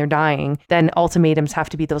growing, they're dying. Then ultimatums have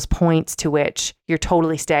to be those points to which you're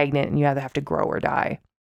totally stagnant and you either have to grow or die.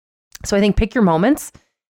 So I think pick your moments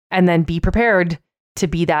and then be prepared to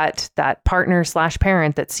be that partner /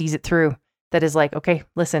 parent that sees it through. That is like, okay,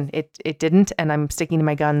 listen, it didn't, and I'm sticking to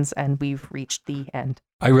my guns, and we've reached the end.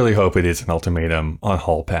 I really hope it is an ultimatum on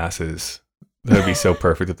hall passes. That would be so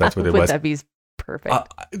perfect if that's what it was. That'd be perfect.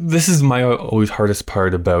 This is my always hardest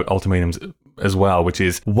part about ultimatums as well, which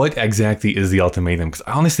is what exactly is the ultimatum? Because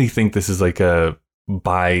I honestly think this is like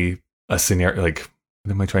by a scenario, like,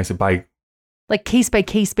 what am I trying to say? By like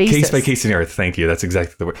case-by-case basis. Case-by-case scenario. Thank you. That's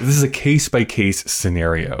exactly the word. This is a case-by-case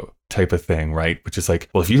scenario type of thing, right? Which is like,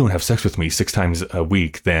 well, if you don't have sex with me 6 times a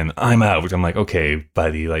week, then I'm out. Which I'm like, okay,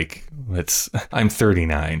 buddy, like, I'm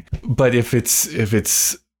 39. But if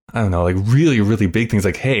it's, I don't know, like really, really big things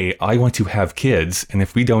like, hey, I want to have kids, and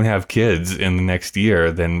if we don't have kids in the next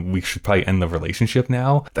year, then we should probably end the relationship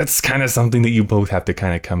now. That's kind of something that you both have to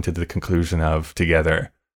kind of come to the conclusion of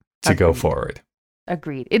together to go forward.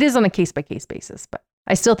 Agreed. It is on a case-by-case basis, but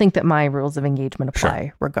I still think that my rules of engagement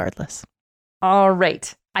apply regardless. All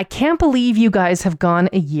right. I can't believe you guys have gone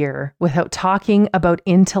a year without talking about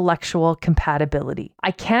intellectual compatibility.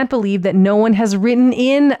 I can't believe that no one has written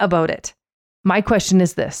in about it. My question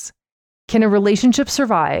is this. Can a relationship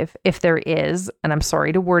survive if there is, and I'm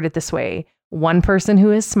sorry to word it this way, one person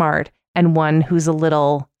who is smart and one who's a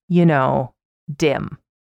little, dim?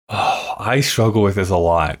 Oh, I struggle with this a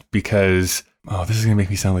lot because... Oh, this is going to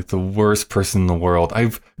make me sound like the worst person in the world.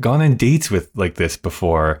 I've gone on dates with like this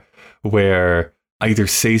before where I either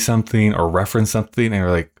say something or reference something and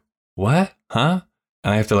they're like, what? Huh?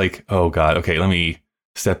 And I have to like, oh God, okay, let me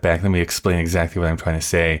step back. Let me explain exactly what I'm trying to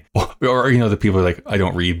say. Or the people are like, I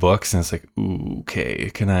don't read books. And it's like, ooh, okay,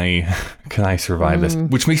 can I survive this?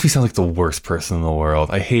 Which makes me sound like the worst person in the world.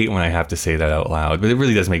 I hate when I have to say that out loud, but it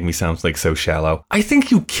really does make me sound like so shallow. I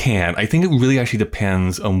think you can. I think it really actually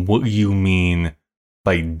depends on what you mean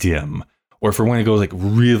by dim. Or for when it goes like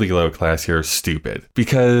really low class here, stupid.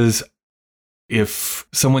 Because if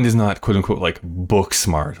someone is not quote unquote like book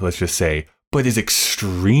smart, let's just say, but is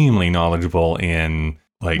extremely knowledgeable in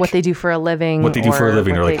like what they do for a living, or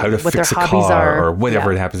like how to fix a car or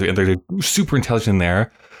whatever it happens to be, and they're super intelligent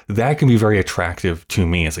there, that can be very attractive to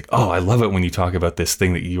me. It's like, oh, I love it when you talk about this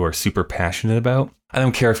thing that you are super passionate about. I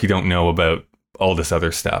don't care if you don't know about all this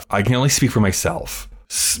other stuff. I can only speak for myself.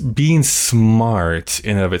 Being smart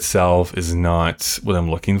in and of itself is not what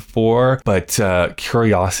I'm looking for, but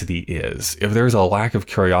curiosity is. If there's a lack of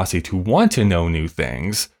curiosity to want to know new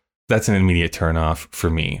things, that's an immediate turnoff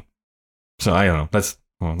for me. So I don't know.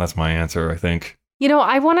 That's my answer, I think.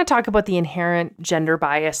 I want to talk about the inherent gender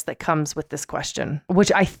bias that comes with this question,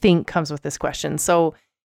 which I think comes with this question. So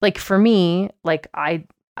like for me, like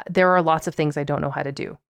there are lots of things I don't know how to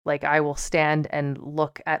do. Like I will stand and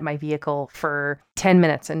look at my vehicle for 10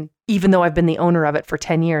 minutes. And even though I've been the owner of it for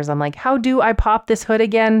 10 years, I'm like, how do I pop this hood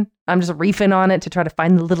again? I'm just reefing on it to try to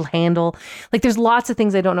find the little handle. Like there's lots of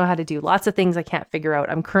things I don't know how to do. Lots of things I can't figure out.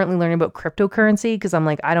 I'm currently learning about cryptocurrency because I'm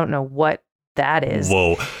like, I don't know what that is.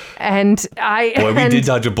 Whoa. And we did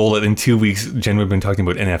dodge a bullet. In 2 weeks, Jen, we've been talking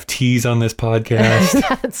about NFTs on this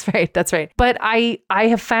podcast. That's right. But I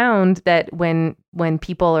have found that when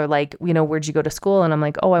people are like, where'd you go to school? And I'm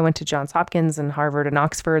like, oh, I went to Johns Hopkins and Harvard and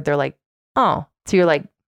Oxford. They're like, oh, so you're like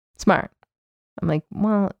smart. I'm like,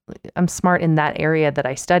 well, I'm smart in that area that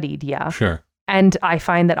I studied. Yeah. Sure. And I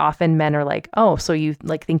find that often men are like, oh, so you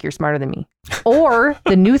like think you're smarter than me. Or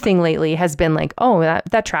the new thing lately has been like, oh,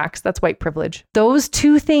 that tracks. That's white privilege. Those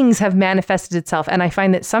two things have manifested itself. And I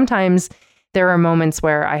find that sometimes there are moments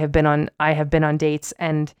where I have been on dates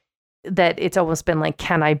and that it's almost been like,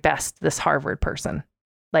 can I best this Harvard person?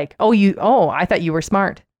 Like, I thought you were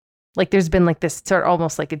smart. Like there's been like this sort of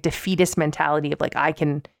almost like a defeatist mentality of like, I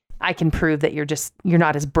can prove that you're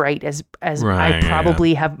not as bright as right, I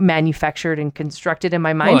probably have manufactured and constructed in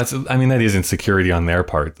my mind. Well, that is insecurity on their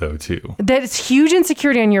part though, too. That it's huge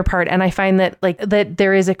insecurity on your part. And I find that that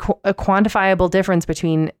there is a quantifiable difference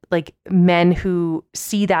between like men who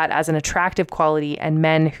see that as an attractive quality and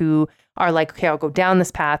men who are like, okay, I'll go down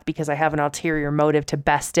this path because I have an ulterior motive to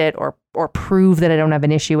best it or prove that I don't have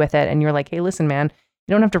an issue with it. And you're like, hey, listen, man,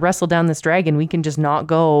 you don't have to wrestle down this dragon. We can just not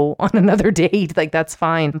go on another date. Like, that's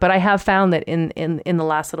fine. But I have found that in the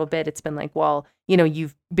last little bit, it's been like, well,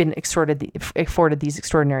 you've been afforded these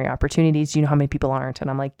extraordinary opportunities. You know how many people aren't? And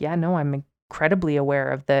I'm like, yeah, no, I'm incredibly aware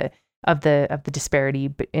of the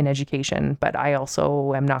disparity in education. But I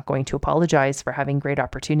also am not going to apologize for having great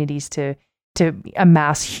opportunities to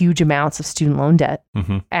amass huge amounts of student loan debt.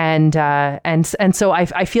 Mm-hmm. And so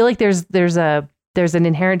I feel like there's an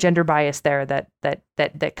inherent gender bias there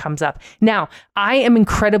that comes up. Now, I am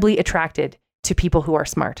incredibly attracted to people who are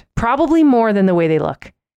smart, probably more than the way they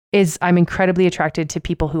look. I'm incredibly attracted to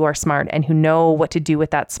people who are smart and who know what to do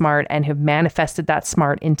with that smart and have manifested that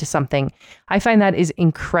smart into something. I find that is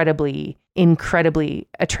incredibly, incredibly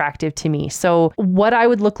attractive to me. So what I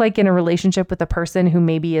would look like in a relationship with a person who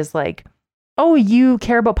maybe is like, oh, you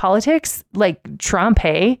care about politics? Like Trump,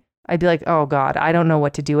 hey? I'd be like, oh God, I don't know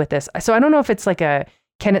what to do with this. So I don't know if it's like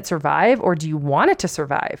can it survive or do you want it to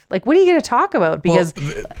survive? Like, what are you going to talk about? Because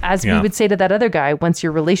we would say to that other guy, once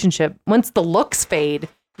the looks fade,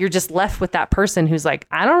 you're just left with that person who's like,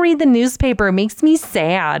 I don't read the newspaper. It makes me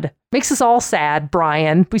sad. Makes us all sad,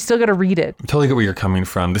 Brian. We still got to read it. I totally get where you're coming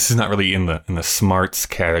from. This is not really in the smarts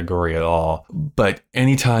category at all. But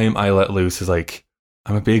anytime I let loose is like,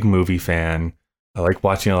 I'm a big movie fan. I like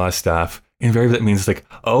watching a lot of stuff. Invariably, that means like,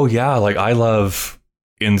 oh yeah, like I love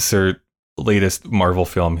insert latest Marvel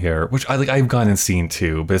film here, which I've gone and seen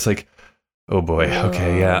too, but it's like, oh boy,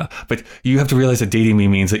 okay, yeah. But you have to realize that dating me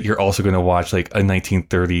means that you're also going to watch like a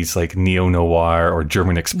 1930s like neo-noir or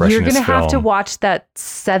German expressionist You're going to have to watch that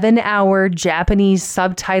 7-hour Japanese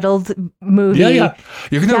subtitled movie. Yeah.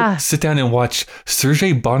 You're going to sit down and watch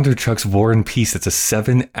Sergei Bondarchuk's War and Peace. It's a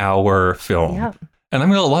 7-hour film. Yeah. And I'm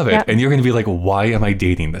going to love it. Yeah. And you're going to be like, why am I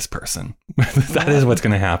dating this person? That is what's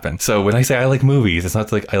going to happen. So when I say I like movies, it's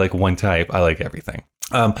not like I like one type. I like everything.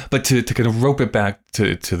 But to kind of rope it back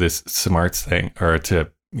to this smarts thing or to,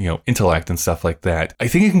 intellect and stuff like that, I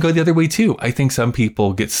think it can go the other way too. I think some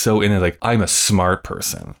people get so in it, like, I'm a smart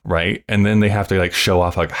person, right? And then they have to like show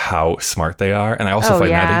off like how smart they are. And I also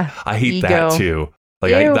find that I hate Ego. that too.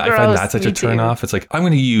 Like, I find that such a turn off. It's like, I'm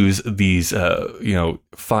going to use these,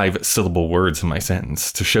 5-syllable words in my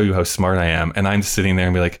sentence to show you how smart I am. And I'm sitting there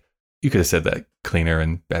and be like, you could have said that cleaner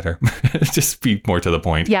and better. Just be more to the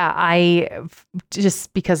point. Yeah,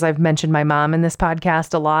 just because I've mentioned my mom in this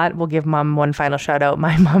podcast a lot, we'll give mom one final shout out.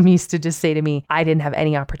 My mom used to just say to me, I didn't have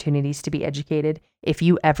any opportunities to be educated. If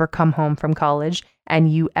you ever come home from college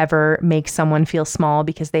and you ever make someone feel small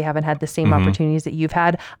because they haven't had the same opportunities that you've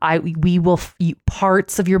had,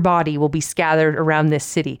 parts of your body will be scattered around this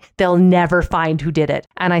city. They'll never find who did it.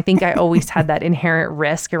 And I think I always had that inherent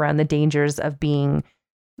risk around the dangers of being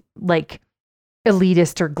like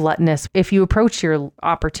elitist or gluttonous. If you approach your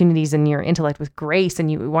opportunities and your intellect with grace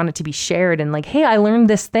and you want it to be shared and like, hey, I learned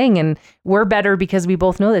this thing and we're better because we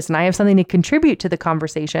both know this and I have something to contribute to the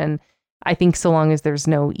conversation. I think so long as there's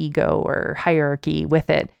no ego or hierarchy with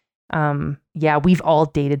it. We've all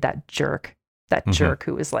dated that jerk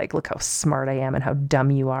who was like, look how smart I am and how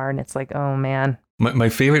dumb you are. And it's like, oh man. My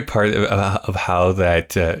favorite part of how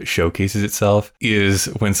that showcases itself is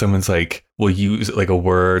when someone's like, will use like a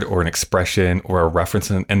word or an expression or a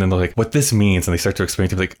reference, and then they're like, what this means, and they start to explain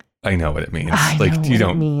to me like, I know what it means.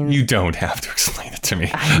 You don't have to explain it to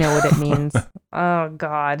me. I know what it means. Oh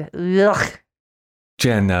God. Ugh.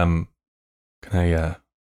 Jen, can I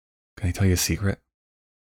tell you a secret?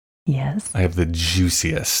 Yes. I have the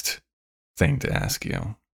juiciest thing to ask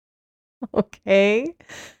you. Okay.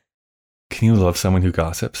 Can you love someone who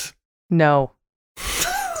gossips? No.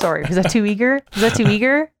 Sorry. Is that too eager?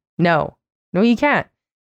 No. No, you can't.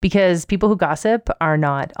 Because people who gossip are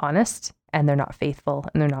not honest, and they're not faithful,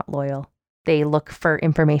 and they're not loyal. They look for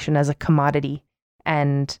information as a commodity.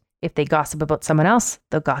 And if they gossip about someone else,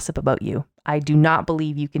 they'll gossip about you. I do not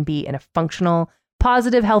believe you can be in a functional,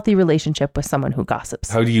 positive, healthy relationship with someone who gossips.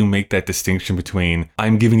 How do you make that distinction between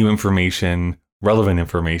I'm giving you information, relevant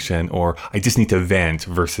information, or I just need to vent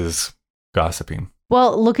versus gossiping?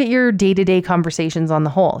 Well, look at your day-to-day conversations on the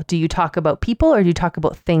whole. Do you talk about people or do you talk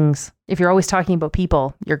about things? If you're always talking about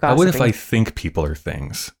people, you're gossiping. What if I think people are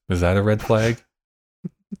things? Is that a red flag?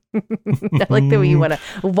 I like the way you want to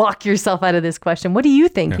walk yourself out of this question. What do you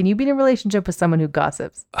think? Yeah. Can you be in a relationship with someone who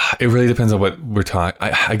gossips? It really depends on what we're talking.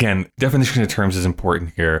 Again, definition of terms is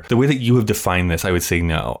important here. The way that you have defined this, I would say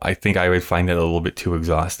no. I think I would find it a little bit too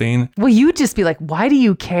exhausting. Well, you'd just be like, why do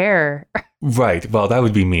you care? Right. Well, that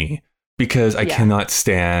would be me. Because I cannot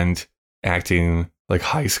stand acting like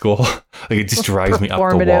high school. Like it just drives me up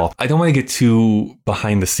the wall. I don't want to get too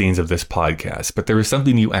behind the scenes of this podcast, but there was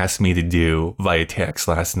something you asked me to do via text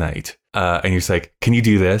last night. And you're just like, can you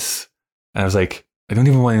do this? And I was like, I don't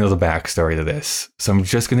even want to know the backstory to this. So I'm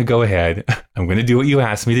just going to go ahead. I'm going to do what you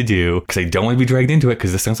asked me to do because I don't want to be dragged into it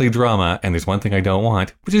because this sounds like drama. And there's one thing I don't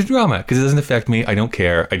want, which is drama because it doesn't affect me. I don't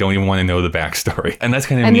care. I don't even want to know the backstory. And that's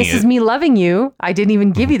kind of me. And this is me loving you. I didn't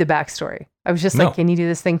even give you the backstory. I was just like, can you do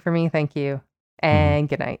this thing for me? Thank you. And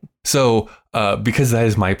good night. So because that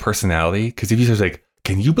is my personality, because if you say like,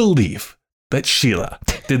 can you believe that Sheila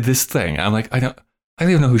did this thing? I'm like, I don't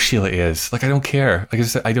even know who Sheila is. Like, I don't care. Like,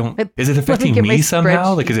 is it affecting me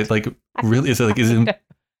somehow? Like, is it like, really,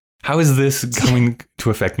 how is this going to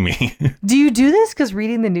affect me? Do you do this because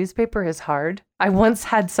reading the newspaper is hard? I once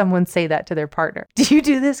had someone say that to their partner. Do you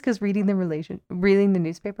do this because reading the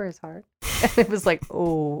newspaper is hard? And it was like,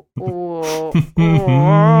 no.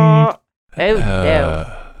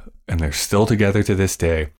 And they're still together to this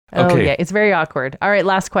day. Okay. Oh, yeah. It's very awkward. All right.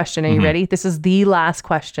 Last question. Are you ready? This is the last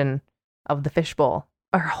question of the fishbowl.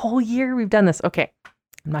 Our whole year we've done this. Okay.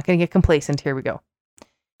 I'm not going to get complacent. Here we go.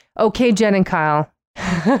 Okay, Jen and Kyle.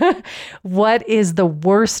 What is the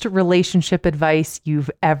worst relationship advice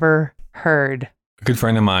you've ever heard? A good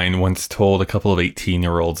friend of mine once told a couple of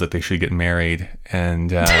 18-year-olds that they should get married.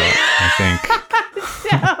 And I think...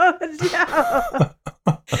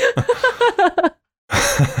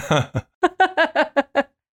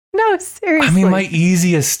 No, seriously. I mean, my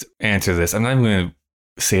easiest answer to this, I'm not even going to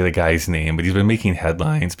say the guy's name, but he's been making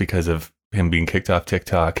headlines because of him being kicked off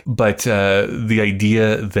TikTok. But the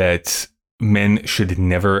idea that men should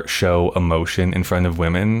never show emotion in front of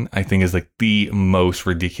women, I think is like the most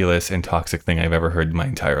ridiculous and toxic thing I've ever heard in my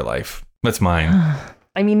entire life. That's mine.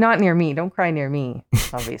 I mean, not near me. Don't cry near me,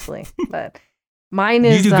 obviously. But mine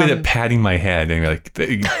is... You do good at patting my head and you're like,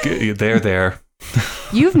 there.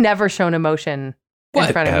 You've never shown emotion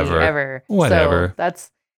in front of me, ever. Whatever. So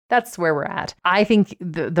that's where we're at. I think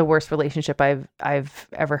the worst relationship I've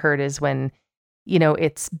ever heard is when,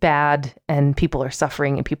 it's bad and people are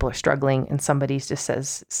suffering and people are struggling and somebody just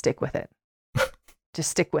says, stick with it. Just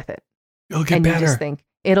stick with it. It'll get better. You just think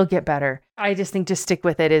it'll get better. I just think just stick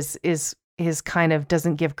with it is kind of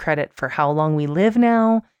doesn't give credit for how long we live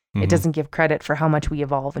now. It doesn't give credit for how much we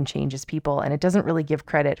evolve and change as people. And it doesn't really give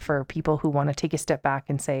credit for people who want to take a step back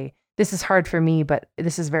and say, this is hard for me, but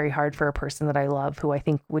this is very hard for a person that I love who I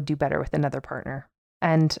think would do better with another partner.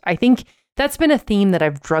 And I think that's been a theme that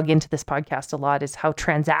I've drug into this podcast a lot, is how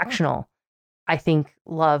transactional I think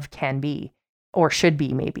love can be, or should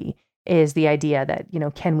be maybe, is the idea that,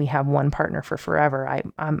 can we have one partner for forever?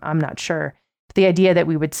 I'm not sure. But the idea that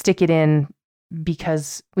we would stick it in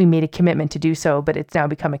because we made a commitment to do so, but it's now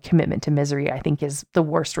become a commitment to misery, I think is the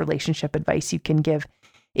worst relationship advice you can give.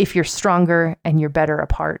 If you're stronger and you're better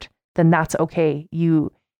apart, then that's okay.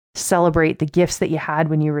 You celebrate the gifts that you had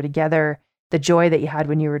when you were together, the joy that you had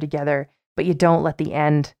when you were together, but you don't let the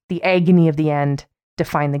agony of the end,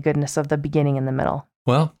 define the goodness of the beginning and the middle.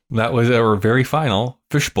 Well, that was our very final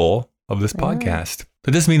fishbowl of this podcast.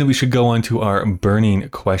 But this means that we should go on to our burning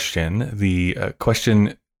question. The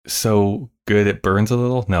question, so good it burns a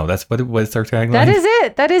little? No, that's what's our tagline? That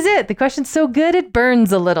is it. The question's so good it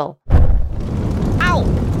burns a little.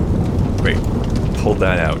 Great. Pulled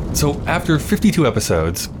that out. So after 52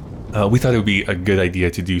 episodes, we thought it would be a good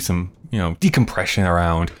idea to do some, decompression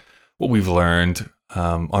around what we've learned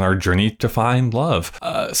on our journey to find love.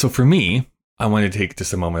 So for me, I wanted to take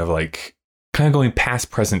just a moment of like kind of going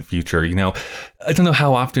past, present, future. I don't know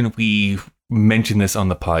how often we mention this on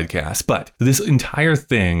the podcast, but this entire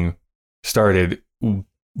thing started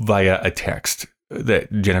via a text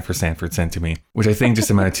that Jennifer Sanford sent to me, which I think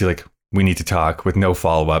just amounted to like, we need to talk with no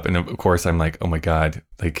follow-up. And of course I'm like, oh my God,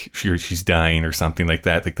 like she's dying or something like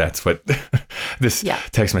that. Like that's what this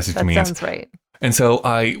text message means. That sounds right. And so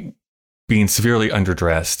I, being severely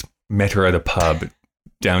underdressed, met her at a pub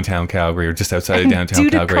downtown Calgary, or just outside of downtown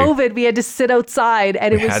Calgary. Due to COVID, we had to sit outside,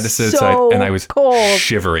 and it was so and I was cold.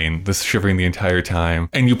 shivering the entire time.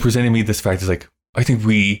 And you presented me this fact as like, I think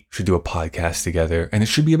we should do a podcast together, and it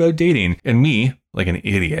should be about dating. And me, like an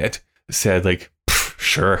idiot, said like,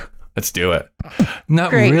 sure, let's do it.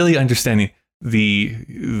 Not really understanding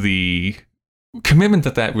the commitment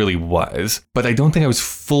that really was, but I don't think I was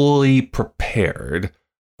fully prepared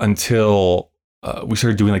until we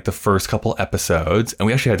started doing like the first couple episodes, and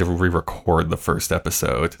we actually had to re-record the first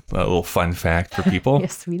episode. A little fun fact for people.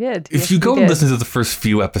 Yes, we did. If you go and listen to the first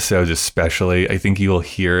few episodes especially, I think you will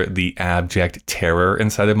hear the abject terror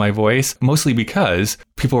inside of my voice, mostly because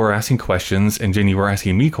people were asking questions, and Jenny were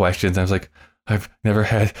asking me questions. I was like, I've never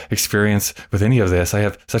had experience with any of this. I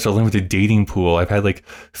have such a limited dating pool. I've had like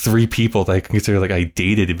 3 people that I consider like I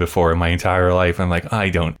dated before in my entire life. I'm like,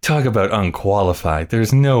 I don't talk about unqualified.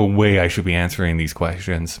 There's no way I should be answering these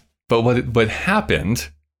questions. But what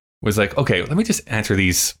happened was like, okay, let me just answer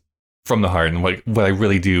these from the heart and what I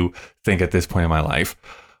really do think at this point in my life.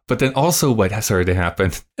 But then also what started to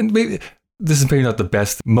happen, and maybe this is maybe not the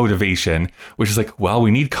best motivation, which is like, well,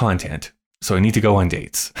 we need content. So I need to go on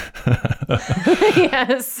dates.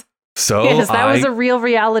 Yes. So that was a real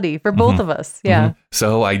reality for both of us. Yeah. Mm-hmm.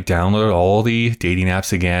 So I downloaded all the dating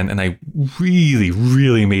apps again, and I really,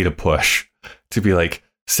 really made a push to be like,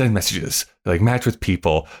 send messages, like match with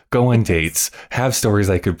people, go on dates, have stories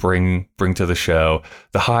I could bring to the show,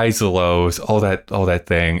 the highs, the lows, all that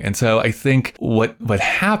thing. And so I think what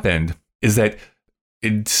happened is that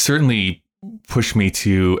it certainly pushed me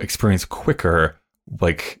to experience quicker,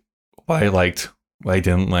 like, what I liked, what I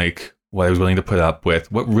didn't like, what I was willing to put up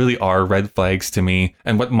with, what really are red flags to me,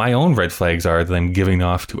 and what my own red flags are that I'm giving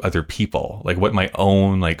off to other people, like what my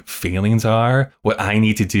own like failings are, what I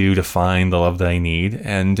need to do to find the love that I need,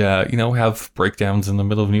 and have breakdowns in the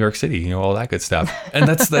middle of New York City, all that good stuff. And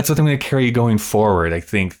that's what I'm going to carry going forward. I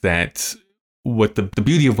think that what the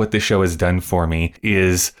beauty of what this show has done for me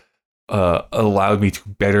is allowed me to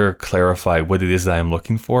better clarify what it is that I'm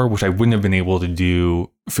looking for, which I wouldn't have been able to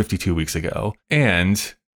do 52 weeks ago.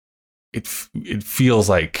 And it feels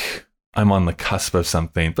like I'm on the cusp of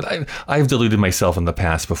something, but I've deluded myself in the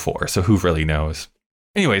past before, so who really knows?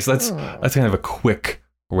 Anyways, that's kind of a quick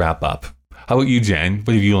wrap up. How about you, Jen?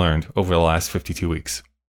 What have you learned over the last 52 weeks?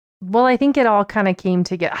 Well, I think it all kind of came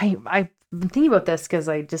together. I've been thinking about this because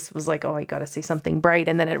I just was like, oh, I got to say something bright.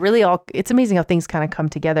 And then it's amazing how things kind of come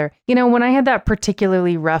together. When I had that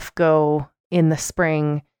particularly rough go in the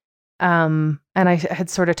spring, and I had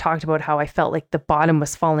sort of talked about how I felt like the bottom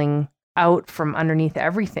was falling out from underneath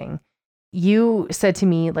everything. You said to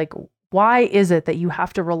me, like, why is it that you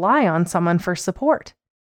have to rely on someone for support?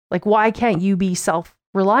 Like, why can't you be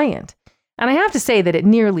self-reliant? And I have to say that it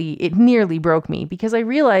nearly broke me, because I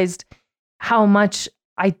realized how much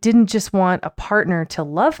I didn't just want a partner to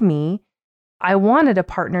love me. I wanted a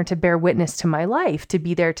partner to bear witness to my life, to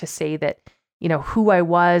be there to say that, who I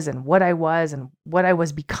was and what I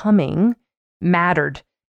was becoming mattered.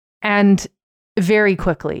 And very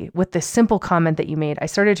quickly, with the simple comment that you made, I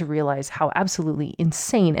started to realize how absolutely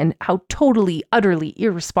insane and how totally, utterly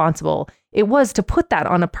irresponsible it was to put that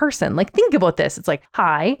on a person. Like, think about this. It's like,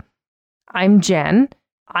 hi, I'm Jen.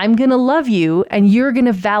 I'm going to love you, and you're going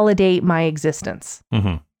to validate my existence.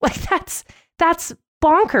 Mm-hmm. Like, that's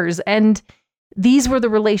bonkers. And these were the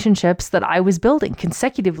relationships that I was building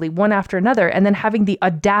consecutively, one after another, and then having the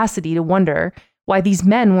audacity to wonder why these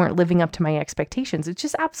men weren't living up to my expectations. It's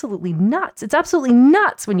just absolutely nuts. It's absolutely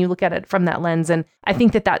nuts when you look at it from that lens. And I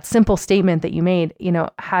think that simple statement that you made,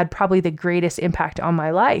 had probably the greatest impact on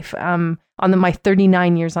my life, on my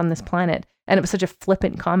 39 years on this planet. And it was such a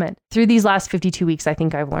flippant comment. Through these last 52 weeks, I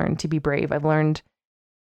think I've learned to be brave. I've learned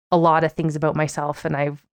a lot of things about myself, and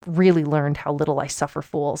I've really learned how little I suffer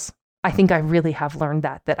fools. I think I really have learned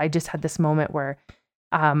that I just had this moment where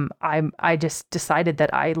I just decided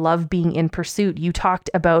that I love being in pursuit. You talked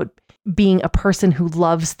about being a person who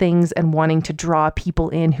loves things and wanting to draw people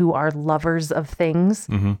in who are lovers of things.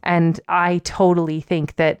 Mm-hmm. And I totally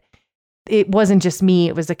think that it wasn't just me.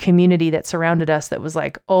 It was a community that surrounded us that was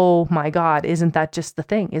like, oh my God, isn't that just the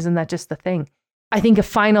thing? Isn't that just the thing? I think a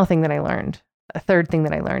final thing that I learned, a third thing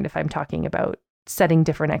that I learned, if I'm talking about setting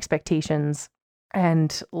different expectations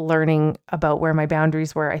and learning about where my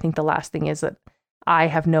boundaries were, I think the last thing is that I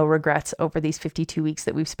have no regrets over these 52 weeks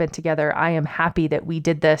that we've spent together. I am happy that we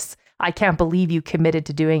did this. I can't believe you committed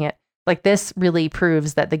to doing it. Like, this really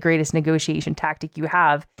proves that the greatest negotiation tactic you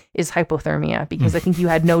have is hypothermia, because I think you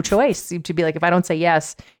had no choice to be like, if I don't say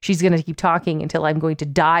yes, she's going to keep talking until I'm going to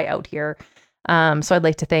die out here. So I'd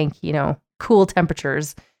like to thank, cool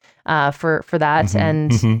temperatures for that.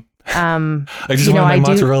 Mm-hmm. And I just want my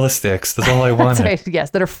mozzarella sticks. That's all I wanted. Right. Yes,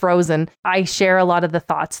 that are frozen. I share a lot of the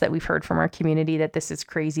thoughts that we've heard from our community, that this is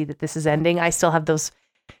crazy, that this is ending. I still have those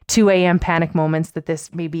 2 a.m. panic moments that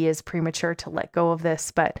this maybe is premature to let go of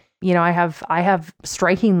this. But, I have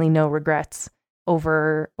strikingly no regrets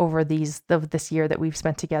over this year that we've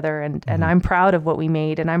spent together. And I'm proud of what we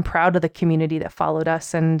made, and I'm proud of the community that followed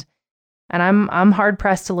us. And I'm hard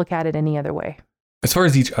pressed to look at it any other way. As far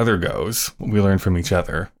as each other goes, what we learn from each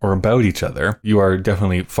other or about each other, you are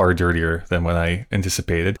definitely far dirtier than what I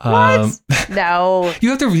anticipated. What? No.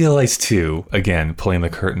 You have to realize too, again, pulling the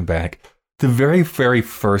curtain back, the very, very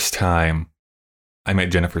first time I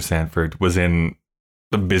met Jennifer Sanford was in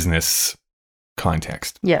the business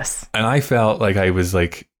context. Yes. And I felt like I was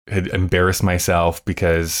had embarrassed myself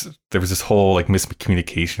because there was this whole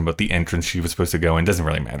miscommunication about the entrance she was supposed to go in. Doesn't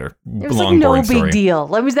really matter. It was no big deal.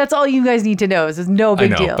 That's all you guys need to know, is there's no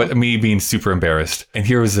big deal. But me being super embarrassed. And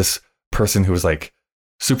here was this person who was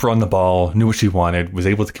super on the ball, knew what she wanted, was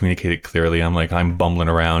able to communicate it clearly. I'm bumbling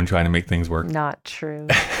around trying to make things work. Not true.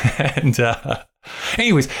 And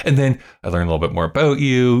anyways, and then I learned a little bit more about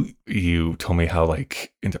you. You told me how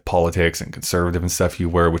into politics and conservative and stuff you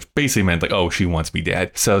were, which basically meant she wants me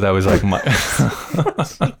dead. So that was my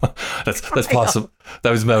that's possible. That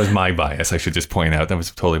was my bias. I should just point out that was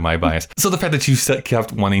totally my bias. So the fact that you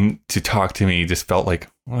kept wanting to talk to me just felt like,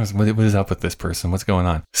 what is up with this person? What's going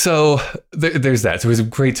on? So there's that. So it was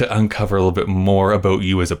great to uncover a little bit more about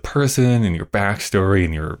you as a person and your backstory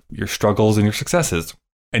and your struggles and your successes.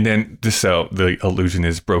 And then just so the illusion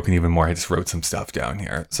is broken even more, I just wrote some stuff down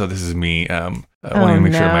here. So this is me wanting to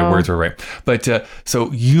make sure my words were right. But so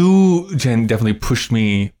you, Jen, definitely pushed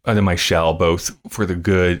me out of my shell, both for the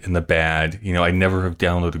good and the bad. I never have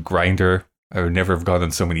downloaded Grindr. I would never have gone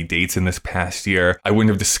on so many dates in this past year. I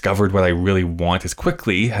wouldn't have discovered what I really want as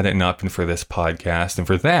quickly had it not been for this podcast. And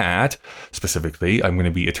for that, specifically, I'm going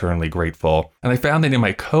to be eternally grateful. And I found that in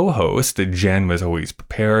my co-host, that Jen was always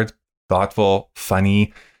prepared, thoughtful,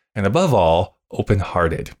 funny, and above all,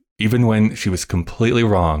 open-hearted, even when she was completely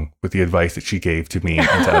wrong with the advice that she gave to me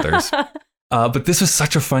and to others. But this was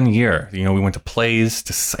such a fun year. We went to plays,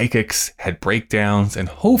 to psychics, had breakdowns, and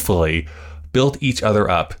hopefully built each other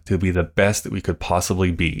up to be the best that we could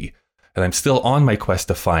possibly be. And I'm still on my quest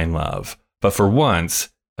to find love. But for once,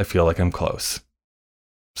 I feel like I'm close.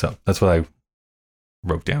 So that's what I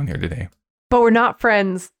wrote down here today. But we're not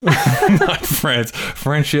friends. Not friends.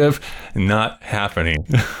 Friendship not happening.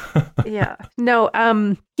 Yeah. No,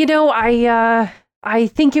 I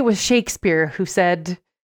think it was Shakespeare who said,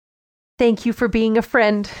 "Thank you for being a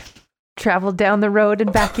friend. Traveled down the road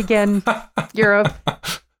and back again. Your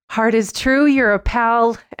heart is true. You're a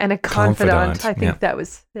pal and a confidant." I think that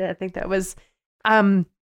was.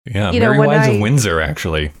 Yeah, Mary Wives of Windsor,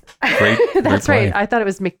 actually. Great. That's right. I thought it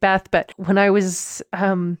was Macbeth, but when I was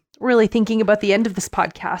really thinking about the end of this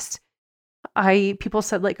podcast, people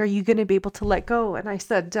said, are you going to be able to let go? And I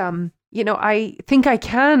said, I think I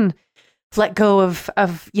can let go of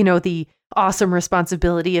the awesome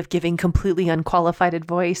responsibility of giving completely unqualified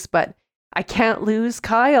advice, but I can't lose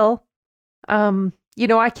Kyle.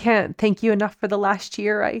 I can't thank you enough for the last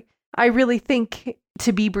year. I really think,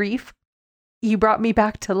 to be brief, you brought me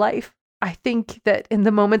back to life. I think that in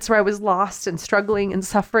the moments where I was lost and struggling and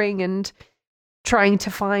suffering and trying to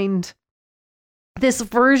find this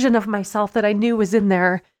version of myself that I knew was in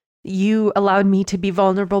there, you allowed me to be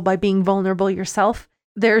vulnerable by being vulnerable yourself.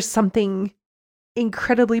 There's something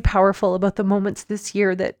incredibly powerful about the moments this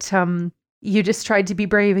year that you just tried to be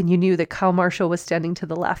brave and you knew that Kyle Marshall was standing to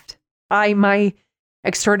the left. My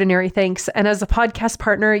extraordinary thanks. And as a podcast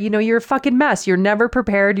partner, you're a fucking mess. You're never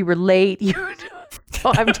prepared. You were late.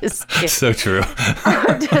 Oh, I'm just kidding. So true.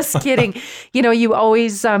 I'm just kidding. You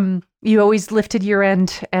always lifted your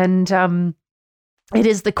end, and it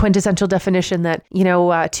is the quintessential definition that,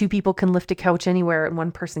 two people can lift a couch anywhere and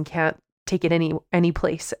one person can't take it any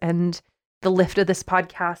place. And the lift of this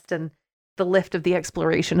podcast and the lift of the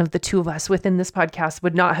exploration of the two of us within this podcast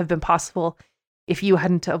would not have been possible if you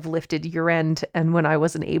hadn't have lifted your end, and when I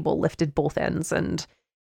wasn't able, lifted both ends. And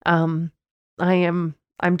I'm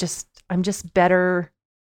just better.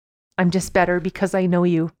 I'm just better because I know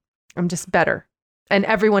you. I'm just better. And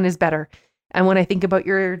everyone is better. And when I think about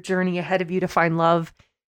your journey ahead of you to find love,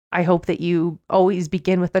 I hope that you always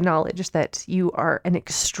begin with the knowledge that you are an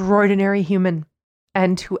extraordinary human,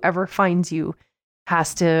 and whoever finds you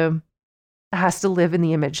has to live in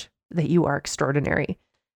the image that you are extraordinary,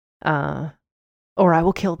 or I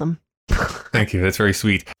will kill them. Thank you. That's very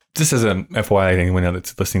sweet. Just as an FYI, anyone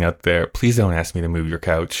that's listening out there, please don't ask me to move your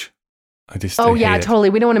couch. I totally.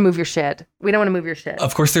 We don't want to move your shit.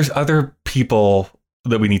 Of course, there's other people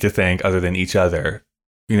that we need to thank other than each other.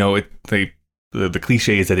 You know, the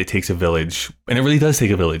cliche is that it takes a village, and it really does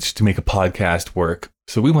take a village to make a podcast work.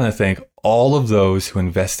 So we want to thank all of those who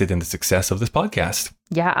invested in the success of this podcast.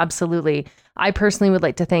 Yeah, absolutely. I personally would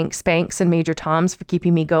like to thank Spanx and Major Toms for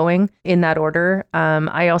keeping me going in that order.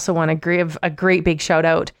 I also want to give a great big shout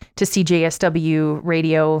out to CJSW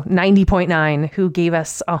Radio 90.9, who gave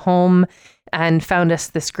us a home and found us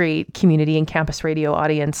this great community and campus radio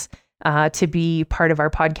audience to be part of our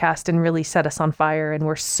podcast and really set us on fire. And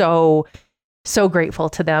we're so grateful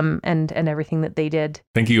to them and everything that they did.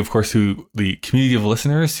 Thank you, of course, to the community of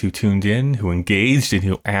listeners who tuned in, who engaged, and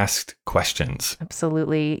who asked questions.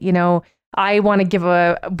 Absolutely. You know, I want to give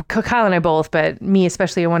Kyle and I both, but me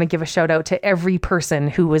especially, I want to give a shout out to every person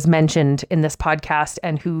who was mentioned in this podcast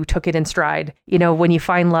and who took it in stride. You know, when you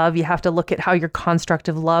find love, you have to look at how your construct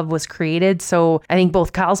of love was created. So I think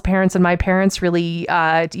both Kyle's parents and my parents really,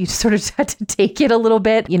 you sort of had to take it a little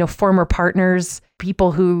bit, you know, former partners,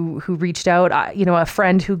 people who reached out, you know, a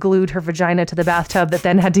friend who glued her vagina to the bathtub that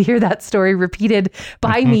then had to hear that story repeated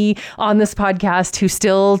by me on this podcast, who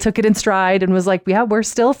still took it in stride and was like, yeah, we're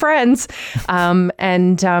still friends.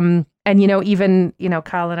 And, you know, even, you know,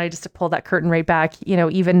 Kyle and I, just to pull that curtain right back, you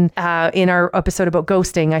know, even in our episode about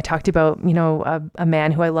ghosting, I talked about, you know, a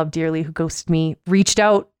man who I love dearly who ghosted me, reached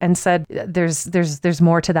out and said, there's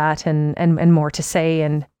more to that and more to say.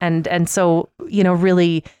 And so, you know,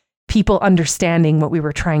 really people understanding what we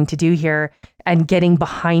were trying to do here and getting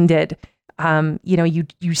behind it. You know,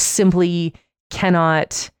 you simply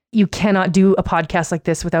cannot do a podcast like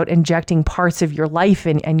this without injecting parts of your life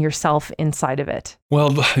and yourself inside of it.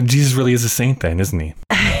 Well, Jesus really is a saint then, isn't he?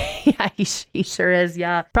 Yeah, he sure is.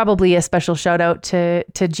 Yeah. Probably a special shout out to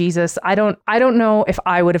Jesus. I don't know if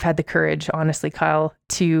I would have had the courage, honestly, Kyle,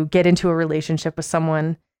 to get into a relationship with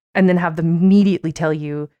someone and then have them immediately tell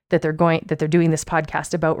you that they're doing this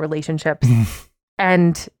podcast about relationships.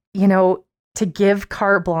 And, you know, to give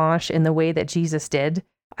carte blanche in the way that Jesus did,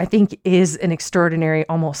 I think is an extraordinary,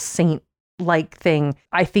 almost saint-like thing.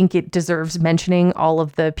 I think it deserves mentioning, all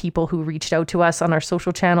of the people who reached out to us on our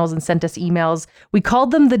social channels and sent us emails. We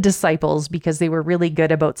called them the disciples because they were really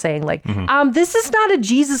good about saying like, this is not a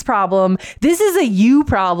Jesus problem. This is a you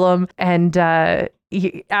problem. And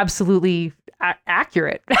absolutely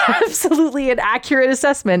accurate, absolutely an accurate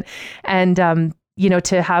assessment. And, you know,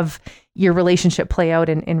 to have your relationship play out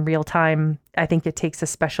in real time, I think it takes a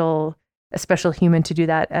special human to do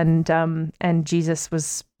that. And Jesus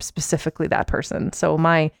was specifically that person. So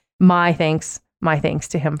my thanks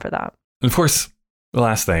to him for that. And of course, the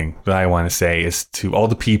last thing that I want to say is to all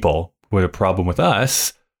the people who had a problem with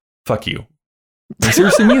us, fuck you. I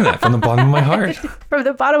seriously mean that from the bottom of my heart. From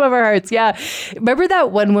the bottom of our hearts, yeah. Remember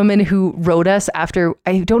that one woman who wrote us after,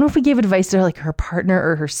 I don't know if we gave advice to like her partner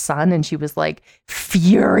or her son, and she was like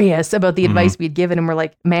furious about the advice we'd given, and we're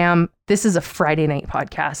like, ma'am, this is a Friday night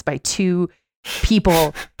podcast by two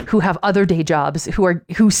people who have other day jobs,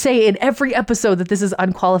 who say in every episode that this is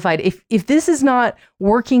unqualified. If this is not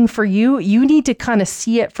working for you, you need to kind of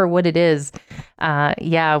see it for what it is.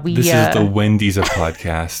 This is the Wendy's of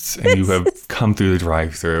podcasts, and you have come through the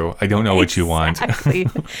drive-through. I don't know what you want.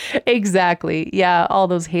 Exactly. Yeah, all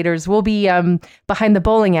those haters. We'll be behind the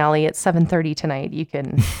bowling alley at 7:30 tonight. You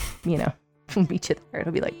can, you know, we'll meet you there.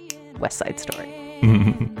 It'll be like West Side Story.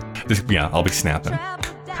 I'll be snapping.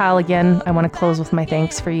 Kyle, again, I want to close with my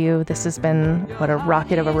thanks for you. This has been what a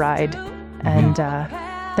rocket of a ride. And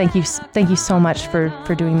thank you so much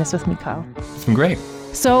for doing this with me, Kyle. It's been great.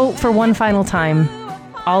 So for one final time,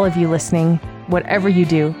 all of you listening, whatever you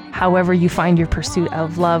do, however you find your pursuit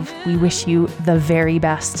of love, we wish you the very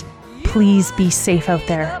best. Please be safe out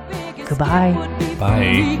there. Goodbye.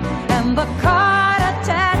 Bye.